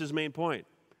what's his main point.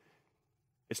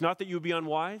 It's not that you would be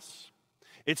unwise.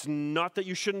 It's not that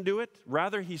you shouldn't do it.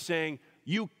 Rather, he's saying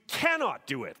you cannot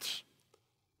do it.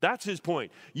 That's his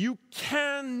point. You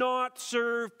cannot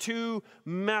serve two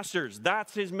masters.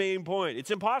 That's his main point. It's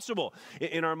impossible.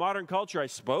 In our modern culture, I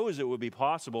suppose it would be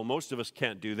possible. Most of us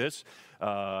can't do this.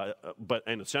 But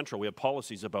in Central, we have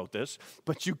policies about this.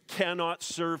 But you cannot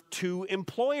serve two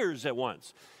employers at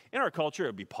once. In our culture, it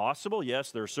would be possible.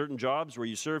 Yes, there are certain jobs where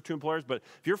you serve two employers. But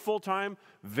if you're full-time,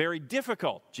 very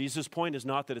difficult. Jesus' point is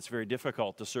not that it's very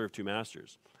difficult to serve two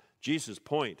masters. Jesus'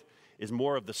 point is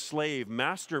more of the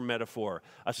slave-master metaphor.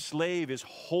 A slave is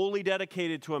wholly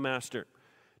dedicated to a master.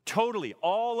 Totally,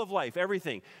 all of life,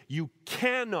 everything. You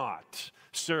cannot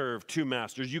serve two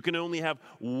masters. You can only have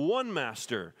one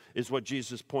master, is what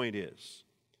Jesus' point is.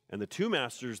 And the two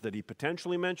masters that he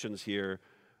potentially mentions here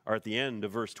are at the end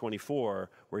of verse 24,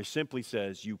 where he simply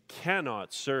says, you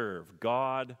cannot serve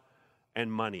God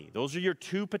and money. Those are your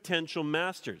two potential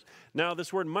masters. Now,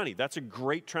 this word money, that's a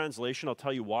great translation. I'll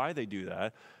tell you why they do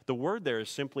that. The word there is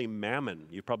simply mammon.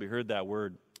 You've probably heard that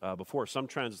word before. Some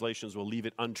translations will leave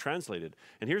it untranslated.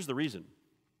 And here's the reason.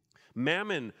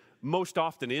 Mammon most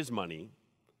often is money,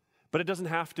 but it doesn't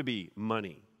have to be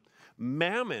money.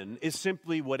 Mammon is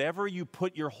simply whatever you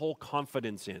put your whole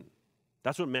confidence in.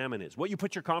 That's what mammon is, what you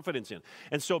put your confidence in.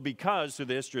 And so because through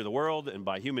the history of the world and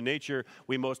by human nature,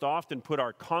 we most often put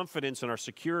our confidence and our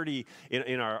security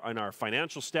in our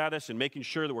financial status and making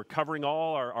sure that we're covering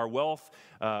all our wealth,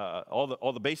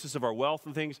 all the basis of our wealth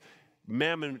and things.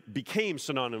 Mammon became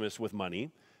synonymous with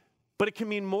money, but it can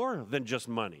mean more than just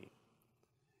money.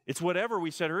 It's whatever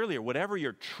we said earlier, whatever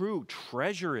your true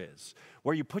treasure is,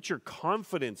 where you put your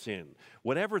confidence in,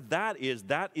 whatever that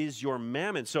is your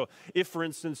mammon. So if, for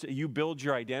instance, you build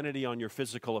your identity on your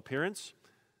physical appearance,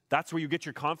 that's where you get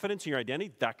your confidence and your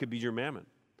identity, that could be your mammon.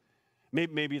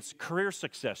 Maybe it's career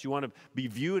success. You want to be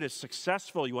viewed as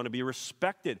successful. You want to be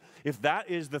respected. If that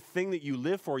is the thing that you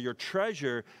live for, your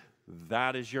treasure,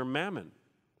 that is your mammon.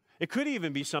 It could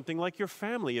even be something like your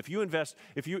family. If you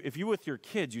with your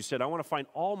kids, you said, I want to find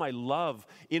all my love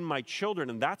in my children,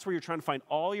 and that's where you're trying to find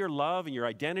all your love and your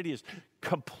identity is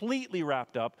completely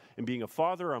wrapped up in being a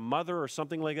father or a mother or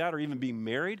something like that, or even being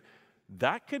married,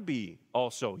 that could be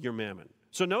also your mammon.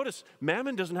 So notice,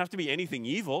 mammon doesn't have to be anything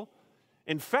evil.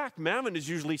 In fact, mammon is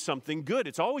usually something good.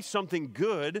 It's always something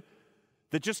good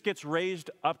that just gets raised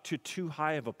up to too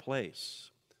high of a place.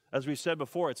 As we said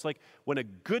before, it's like when a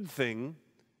good thing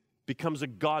becomes a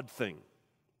God thing.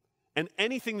 And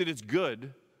anything that is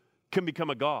good can become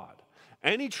a God.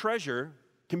 Any treasure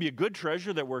can be a good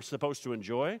treasure that we're supposed to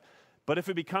enjoy, but if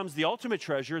it becomes the ultimate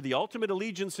treasure, the ultimate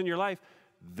allegiance in your life,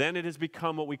 then it has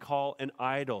become what we call an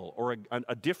idol or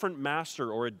a different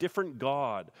master or a different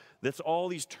God. That's all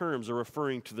these terms are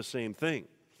referring to the same thing.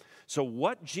 So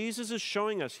what Jesus is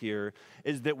showing us here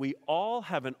is that we all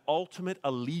have an ultimate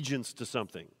allegiance to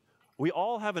something. We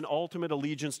all have an ultimate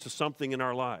allegiance to something in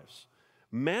our lives.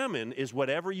 Mammon is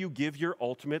whatever you give your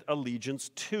ultimate allegiance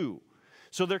to.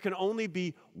 So there can only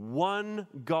be one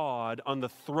God on the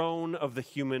throne of the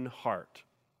human heart.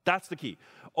 That's the key.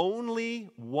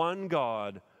 Only one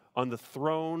God on the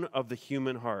throne of the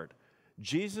human heart.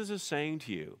 Jesus is saying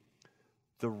to you,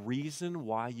 the reason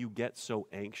why you get so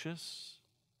anxious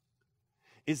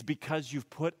is because you've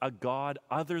put a God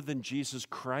other than Jesus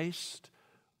Christ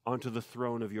onto the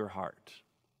throne of your heart.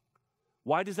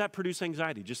 Why does that produce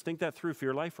anxiety? Just think that through for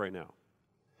your life right now.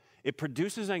 It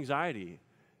produces anxiety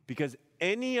because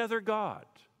any other God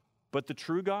but the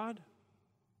true God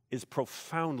is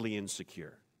profoundly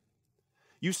insecure.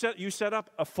 You set up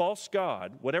a false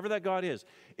God, whatever that God is,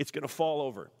 it's going to fall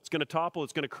over. It's going to topple.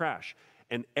 It's going to crash.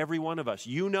 And every one of us,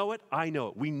 you know it, I know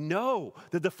it. We know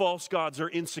that the false gods are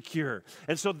insecure.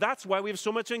 And so that's why we have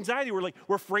so much anxiety. We're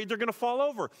afraid they're going to fall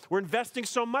over. We're investing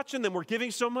so much in them. We're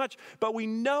giving so much. But we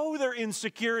know they're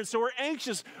insecure, and so we're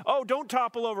anxious. Oh, don't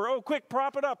topple over. Oh, quick,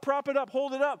 prop it up,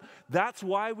 hold it up. That's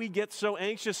why we get so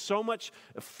anxious. So much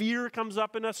fear comes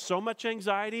up in us, so much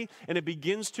anxiety, and it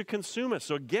begins to consume us.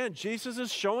 So again, Jesus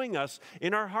is showing us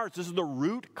in our hearts, this is the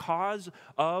root cause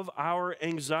of our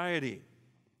anxiety.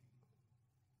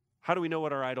 How do we know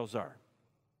what our idols are?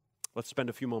 Let's spend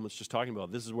a few moments just talking about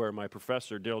it. This is where my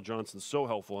professor, Dale Johnson, is so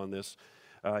helpful on this.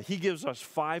 He gives us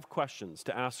 5 questions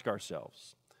to ask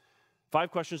ourselves. 5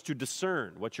 questions to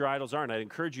discern what your idols are. And I'd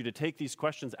encourage you to take these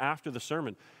questions after the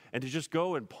sermon and to just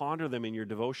go and ponder them in your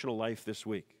devotional life this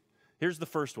week. Here's the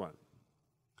first one.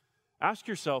 Ask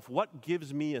yourself, what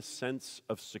gives me a sense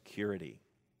of security?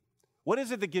 What is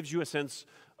it that gives you a sense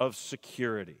of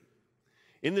security?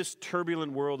 In this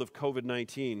turbulent world of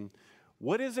COVID-19,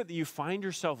 what is it that you find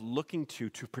yourself looking to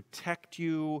protect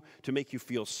you, to make you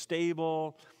feel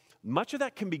stable? Much of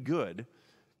that can be good,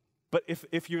 but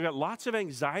if you've got lots of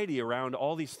anxiety around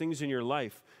all these things in your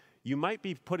life, you might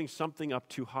be putting something up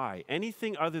too high.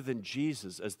 Anything other than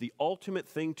Jesus as the ultimate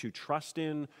thing to trust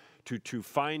in, to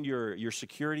find your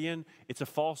security in, it's a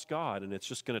false god, and it's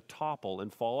just going to topple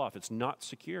and fall off. It's not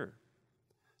secure.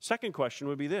 Second question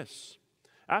would be this.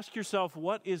 Ask yourself,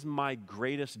 what is my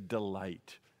greatest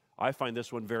delight? I find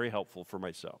this one very helpful for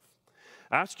myself.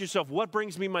 Ask yourself, what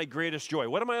brings me my greatest joy?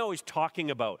 What am I always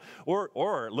talking about?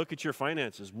 Or look at your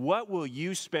finances. What will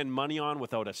you spend money on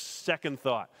without a second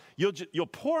thought? You'll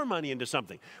pour money into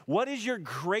something. What is your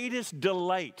greatest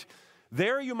delight?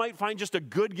 There you might find just a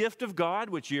good gift of God,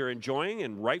 which you're enjoying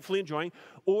and rightfully enjoying,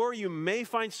 or you may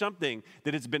find something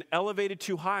that has been elevated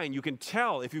too high, and you can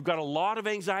tell if you've got a lot of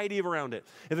anxiety around it.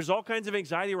 If there's all kinds of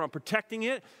anxiety around protecting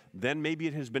it, then maybe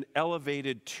it has been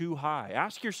elevated too high.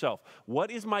 Ask yourself, what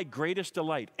is my greatest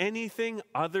delight? Anything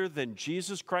other than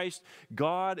Jesus Christ,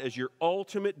 God as your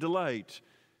ultimate delight,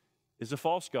 is a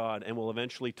false god and will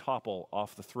eventually topple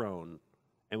off the throne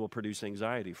and will produce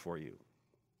anxiety for you.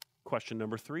 Question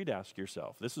number 3 to ask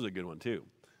yourself. This is a good one too.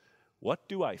 What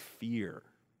do I fear?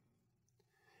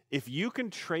 If you can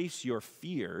trace your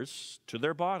fears to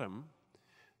their bottom,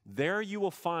 there you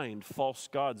will find false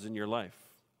gods in your life.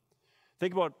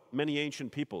 Think about many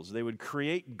ancient peoples. They would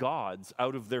create gods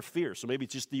out of their fear. So maybe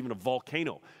it's just even a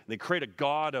volcano. They create a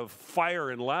god of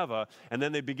fire and lava, and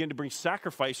then they begin to bring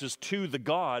sacrifices to the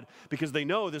god because they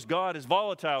know this god is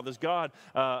volatile. This god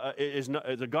is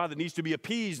a god that needs to be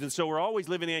appeased, and so we're always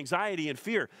living in anxiety and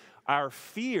fear. Our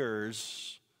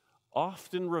fears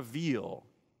often reveal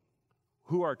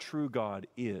who our true God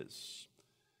is.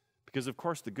 Because, of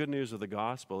course, the good news of the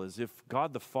gospel is if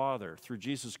God the Father, through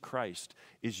Jesus Christ,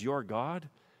 is your God,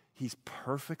 he's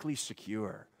perfectly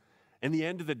secure. In the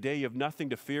end of the day, you have nothing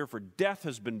to fear, for death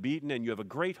has been beaten, and you have a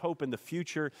great hope in the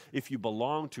future if you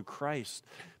belong to Christ.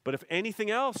 But if anything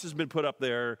else has been put up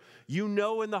there, you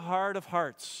know in the heart of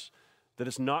hearts that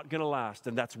it's not going to last.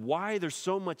 And that's why there's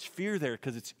so much fear there,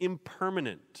 because it's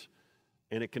impermanent,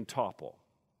 and it can topple.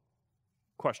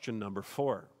 Question number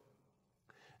 4.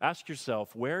 Ask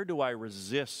yourself, where do I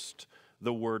resist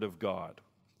the Word of God?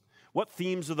 What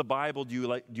themes of the Bible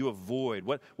do you avoid?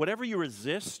 Whatever you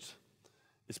resist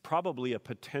is probably a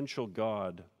potential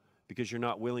God because you're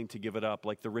not willing to give it up,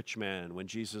 like the rich man when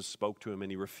Jesus spoke to him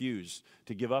and he refused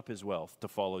to give up his wealth to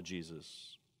follow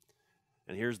Jesus.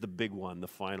 And here's the big one, the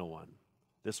final one.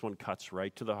 This one cuts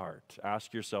right to the heart.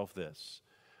 Ask yourself this.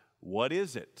 What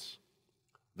is it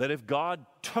that if God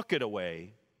took it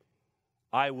away,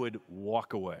 I would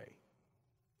walk away?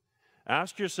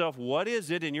 Ask yourself, what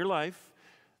is it in your life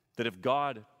that if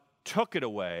God took it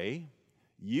away,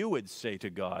 you would say to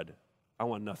God, I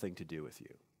want nothing to do with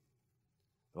you?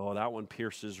 Oh, that one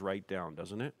pierces right down,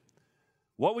 doesn't it?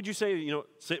 What would you say,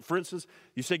 for instance,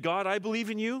 you say, God, I believe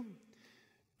in you,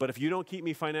 but if you don't keep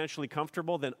me financially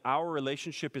comfortable, then our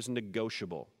relationship is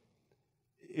negotiable.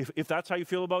 If that's how you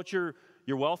feel about your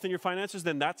wealth and your finances,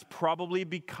 then that's probably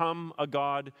become a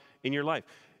God in your life.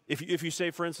 If you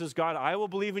say, for instance, God, I will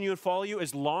believe in you and follow you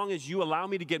as long as you allow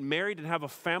me to get married and have a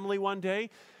family one day,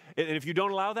 and if you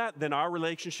don't allow that, then our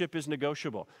relationship is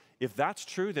negotiable. If that's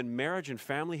true, then marriage and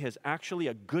family has actually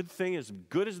a good thing, as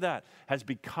good as that, has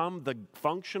become the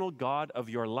functional God of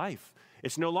your life.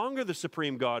 It's no longer the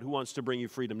supreme God who wants to bring you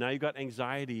freedom. Now you've got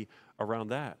anxiety around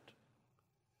that.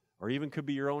 Or even could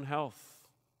be your own health.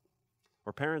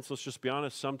 Or parents, let's just be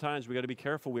honest, sometimes we got to be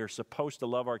careful. We are supposed to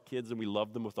love our kids and we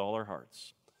love them with all our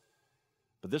hearts.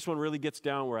 But this one really gets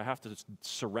down where I have to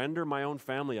surrender my own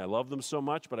family. I love them so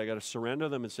much, but I got to surrender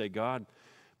them and say, God,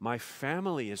 my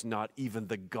family is not even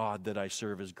the God that I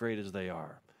serve, as great as they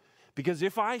are. Because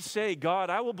if I say, God,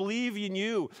 I will believe in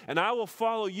you and I will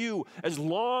follow you as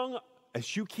long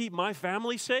as you keep my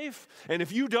family safe, and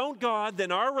if you don't, God,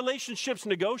 then our relationship's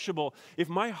negotiable. If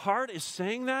my heart is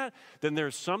saying that, then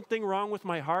there's something wrong with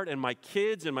my heart, and my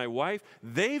kids and my wife,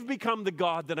 they've become the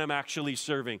God that I'm actually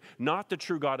serving, not the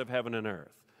true God of heaven and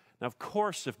earth. Now, of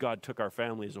course, if God took our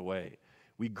families away,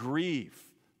 we grieve.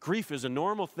 Grief is a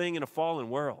normal thing in a fallen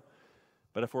world.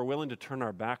 But if we're willing to turn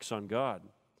our backs on God,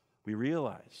 we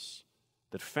realize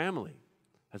that family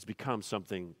has become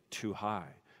something too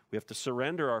high. We have to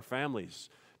surrender our families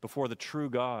before the true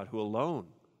God, who alone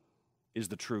is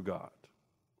the true God.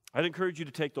 I'd encourage you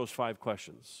to take those 5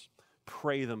 questions,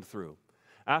 pray them through.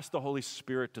 Ask the Holy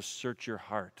Spirit to search your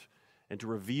heart and to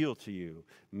reveal to you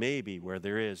maybe where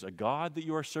there is a God that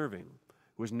you are serving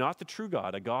who is not the true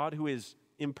God, a God who is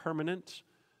impermanent,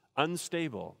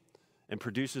 unstable, and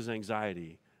produces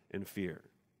anxiety and fear.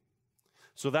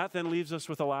 So that then leaves us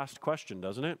with a last question,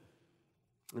 doesn't it?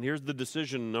 And here's the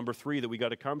decision, number 3, that we got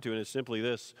to come to, and it's simply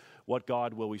this: what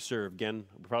God will we serve? Again,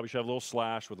 we probably should have a little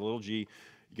slash with a little g.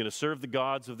 You're going to serve the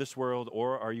gods of this world,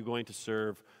 or are you going to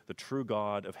serve the true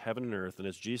God of heaven and earth? And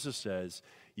as Jesus says,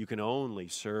 you can only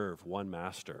serve one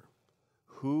master.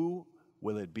 Who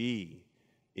will it be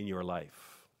in your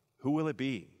life? Who will it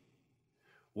be?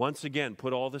 Once again,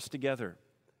 put all this together.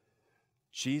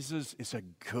 Jesus is a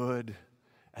good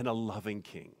and a loving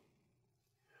King.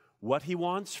 What he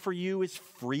wants for you is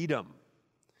freedom.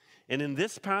 And in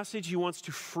this passage, he wants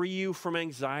to free you from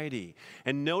anxiety.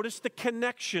 And notice the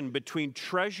connection between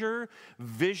treasure,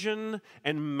 vision,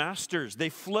 and masters. They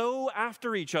flow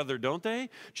after each other, don't they?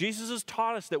 Jesus has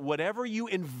taught us that whatever you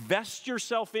invest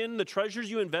yourself in, the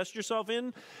treasures you invest yourself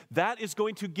in, that is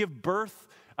going to give birth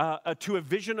to a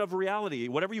vision of reality.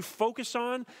 Whatever you focus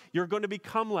on, you're going to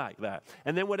become like that.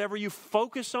 And then whatever you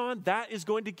focus on, that is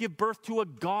going to give birth to a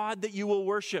God that you will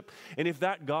worship. And if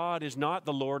that God is not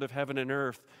the Lord of heaven and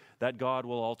earth, that God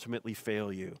will ultimately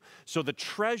fail you. So the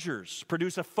treasures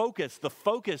produce a focus. The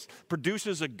focus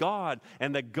produces a God.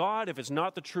 And the God, if it's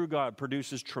not the true God,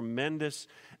 produces tremendous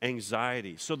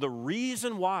anxiety. So the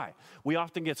reason why we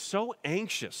often get so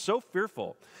anxious, so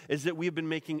fearful, is that we've been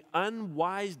making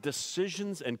unwise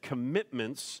decisions and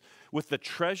commitments with the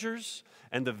treasures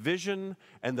and the vision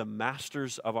and the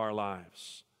masters of our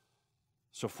lives.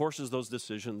 So forces those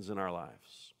decisions in our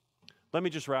lives. Let me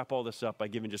just wrap all this up by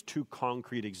giving just 2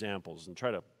 concrete examples and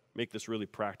try to make this really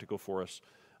practical for us.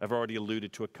 I've already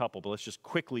alluded to a couple, but let's just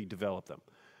quickly develop them.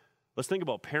 Let's think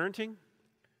about parenting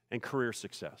and career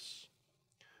success.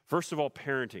 First of all,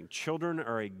 parenting. Children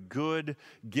are a good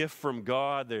gift from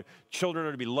God. Their children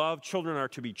are to be loved. Children are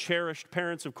to be cherished.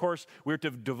 Parents, of course, we're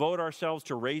to devote ourselves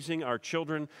to raising our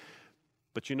children.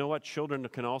 But you know what? Children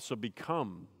can also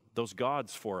become those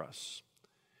gods for us.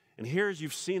 And here's,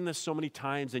 you've seen this so many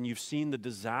times, and you've seen the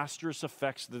disastrous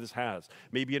effects that this has,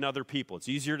 maybe in other people. It's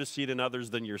easier to see it in others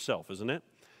than yourself, isn't it?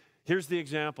 Here's the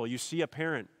example. You see a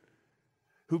parent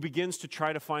who begins to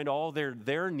try to find all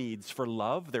their needs for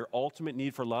love, their ultimate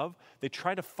need for love. They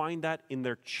try to find that in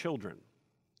their children.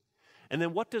 And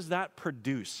then what does that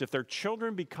produce? If their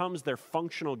children becomes their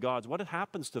functional gods, what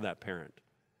happens to that parent?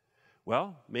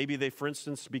 Well, maybe they, for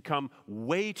instance, become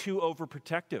way too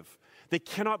overprotective. They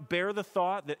cannot bear the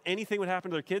thought that anything would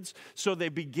happen to their kids, so they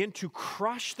begin to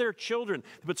crush their children.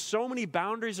 They put so many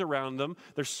boundaries around them.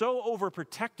 They're so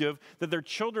overprotective that their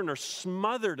children are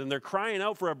smothered and they're crying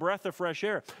out for a breath of fresh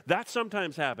air. That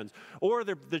sometimes happens. Or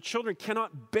the children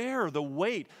cannot bear the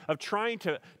weight of trying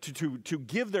to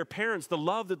give their parents the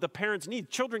love that the parents need.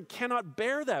 Children cannot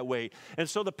bear that weight. And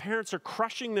so the parents are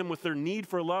crushing them with their need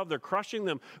for love. They're crushing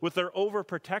them with their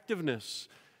overprotectiveness.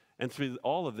 And through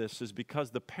all of this is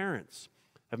because the parents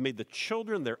have made the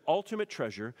children their ultimate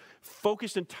treasure,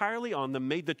 focused entirely on them,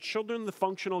 made the children the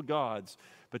functional gods,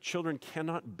 but children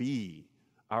cannot be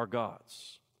our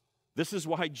gods. This is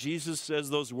why Jesus says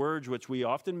those words which we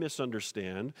often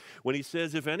misunderstand when he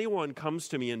says, if anyone comes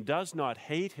to me and does not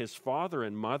hate his father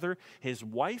and mother, his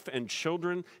wife and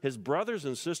children, his brothers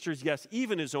and sisters, yes,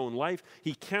 even his own life,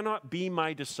 he cannot be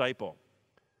my disciple.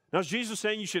 Now, is Jesus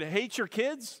saying you should hate your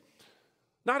kids?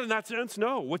 Not in that sense,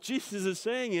 no. What Jesus is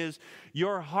saying is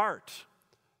your heart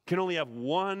can only have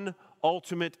one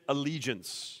ultimate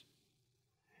allegiance.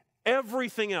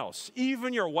 Everything else,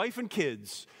 even your wife and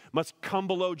kids, must come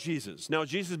below Jesus. Now, is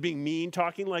Jesus being mean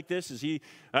talking like this? Is he,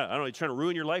 I don't know, he's trying to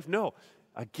ruin your life? No.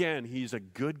 Again, he's a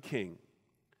good king.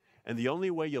 And the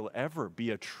only way you'll ever be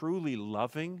a truly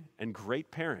loving and great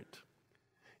parent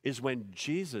is when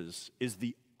Jesus is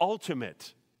the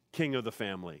ultimate king of the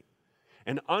family.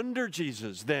 And under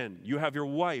Jesus, then, you have your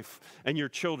wife and your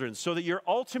children, so that your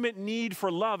ultimate need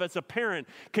for love as a parent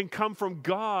can come from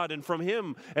God and from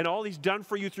him and all he's done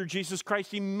for you through Jesus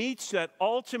Christ. He meets that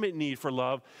ultimate need for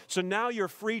love. So now you're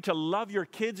free to love your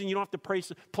kids, and you don't have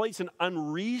to place an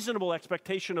unreasonable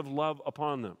expectation of love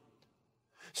upon them.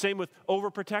 Same with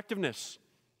overprotectiveness.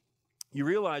 You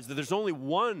realize that there's only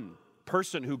one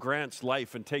person who grants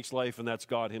life and takes life, and that's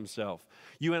God himself.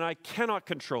 You and I cannot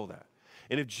control that.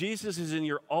 And if Jesus is in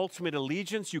your ultimate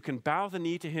allegiance, you can bow the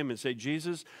knee to him and say,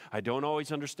 Jesus, I don't always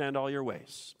understand all your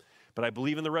ways, but I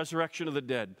believe in the resurrection of the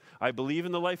dead. I believe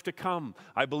in the life to come.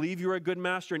 I believe you're a good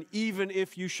master. And even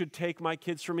if you should take my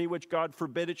kids from me, which God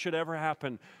forbid it should ever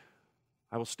happen,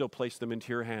 I will still place them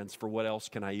into your hands, for what else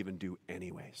can I even do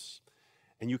anyways?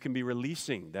 And you can be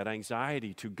releasing that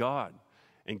anxiety to God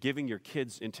and giving your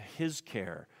kids into his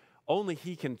care. Only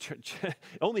he can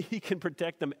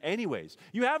protect them anyways.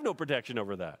 You have no protection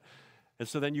over that. And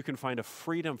so then you can find a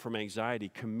freedom from anxiety,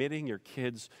 committing your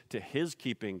kids to his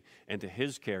keeping and to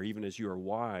his care, even as you are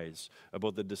wise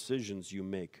about the decisions you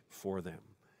make for them.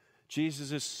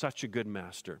 Jesus is such a good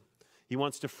master. He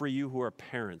wants to free you who are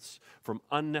parents from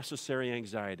unnecessary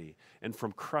anxiety and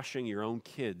from crushing your own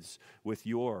kids with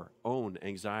your own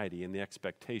anxiety and the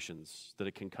expectations that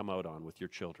it can come out on with your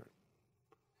children.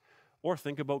 Or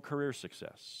think about career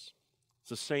success.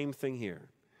 It's the same thing here.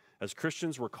 As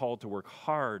Christians, we're called to work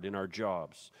hard in our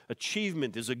jobs.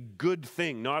 Achievement is a good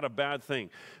thing, not a bad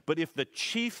thing. But if the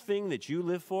chief thing that you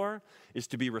live for is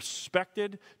to be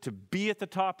respected, to be at the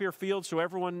top of your field so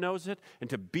everyone knows it, and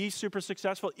to be super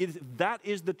successful, that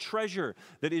is the treasure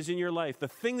that is in your life. The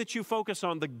thing that you focus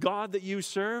on, the God that you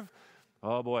serve,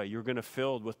 oh boy, you're going to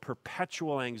filled with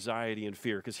perpetual anxiety and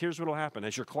fear. Because here's what will happen.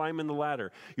 As you're climbing the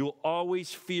ladder, you will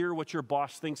always fear what your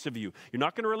boss thinks of you. You're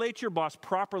not going to relate to your boss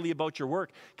properly about your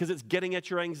work because it's getting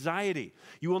at your anxiety.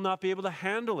 You will not be able to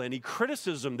handle any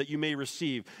criticism that you may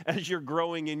receive as you're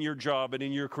growing in your job and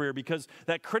in your career, because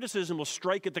that criticism will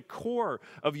strike at the core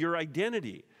of your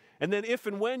identity. And then if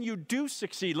and when you do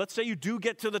succeed, let's say you do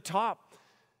get to the top,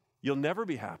 you'll never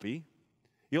be happy.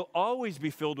 You'll always be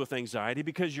filled with anxiety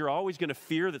because you're always going to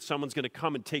fear that someone's going to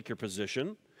come and take your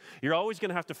position. You're always going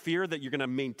to have to fear that you're going to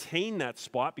maintain that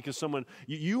spot because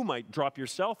you might drop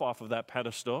yourself off of that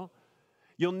pedestal.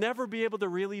 You'll never be able to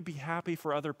really be happy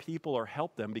for other people or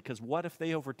help them because what if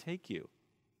they overtake you?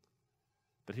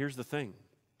 But here's the thing.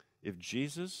 If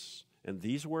Jesus and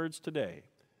these words today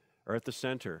are at the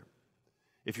center,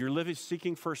 if you're living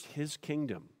seeking first His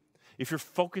kingdom, if you're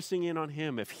focusing in on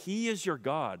Him, if He is your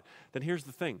God, then here's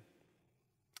the thing.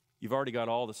 You've already got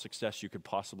all the success you could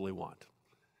possibly want.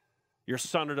 You're a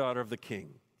son or daughter of the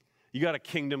King. You got a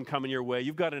kingdom coming your way.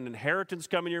 You've got an inheritance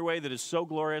coming your way that is so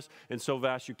glorious and so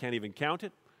vast you can't even count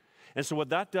it. And so what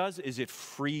that does is it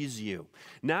frees you.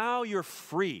 Now you're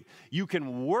free. You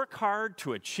can work hard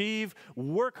to achieve,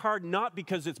 work hard not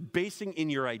because it's basing in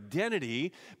your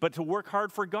identity, but to work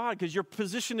hard for God because your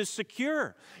position is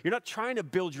secure. You're not trying to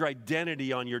build your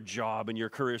identity on your job and your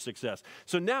career success.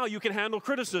 So now you can handle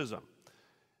criticism.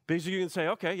 Because you can say,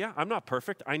 okay, yeah, I'm not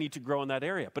perfect. I need to grow in that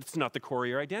area. But it's not the core of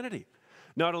your identity.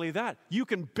 Not only that, you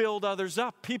can build others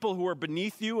up. People who are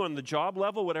beneath you on the job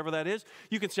level, whatever that is,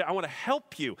 you can say, I want to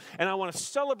help you, and I want to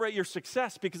celebrate your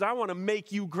success because I want to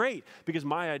make you great because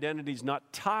my identity is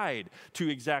not tied to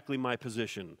exactly my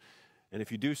position. And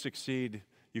if you do succeed,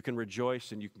 you can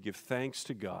rejoice and you can give thanks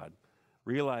to God,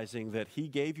 realizing that He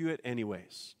gave you it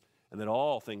anyways, and that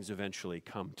all things eventually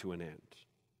come to an end.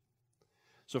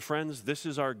 So friends, this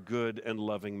is our good and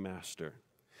loving Master.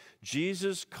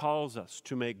 Jesus calls us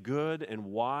to make good and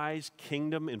wise,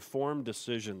 kingdom-informed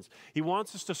decisions. He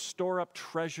wants us to store up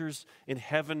treasures in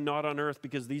heaven, not on earth,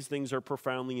 because these things are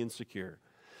profoundly insecure.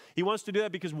 He wants to do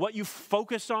that because what you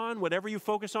focus on, whatever you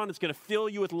focus on, it's going to fill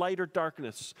you with light or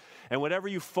darkness. And whatever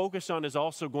you focus on is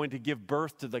also going to give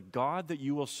birth to the God that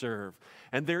you will serve.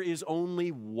 And there is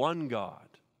only one God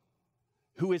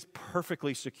who is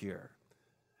perfectly secure,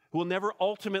 who will never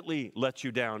ultimately let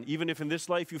you down, even if in this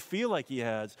life you feel like He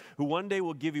has, who one day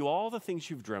will give you all the things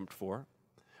you've dreamt for,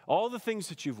 all the things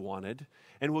that you've wanted,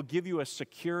 and will give you a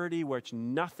security which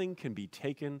nothing can be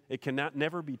taken, it cannot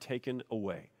never be taken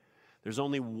away. There's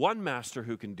only one Master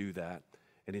who can do that,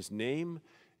 and His name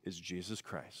is Jesus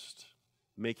Christ.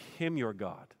 Make Him your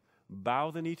God.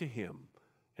 Bow the knee to Him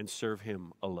and serve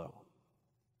Him alone.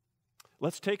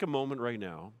 Let's take a moment right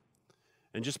now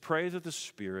and just pray that the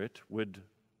Spirit would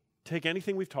take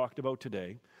anything we've talked about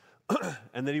today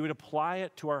and that He would apply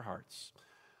it to our hearts.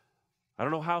 I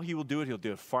don't know how He will do it. He'll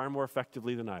do it far more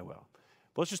effectively than I will.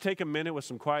 But let's just take a minute with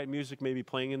some quiet music maybe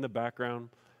playing in the background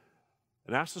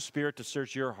and ask the Spirit to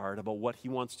search your heart about what He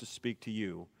wants to speak to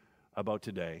you about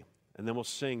today. And then we'll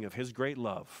sing of His great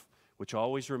love, which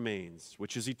always remains,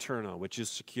 which is eternal, which is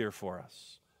secure for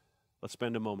us. Let's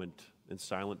spend a moment in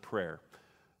silent prayer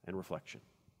and reflection.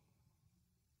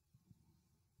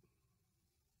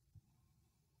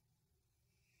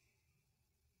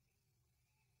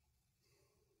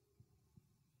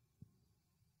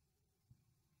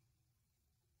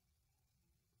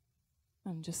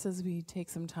 Just as we take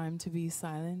some time to be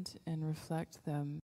silent and reflect,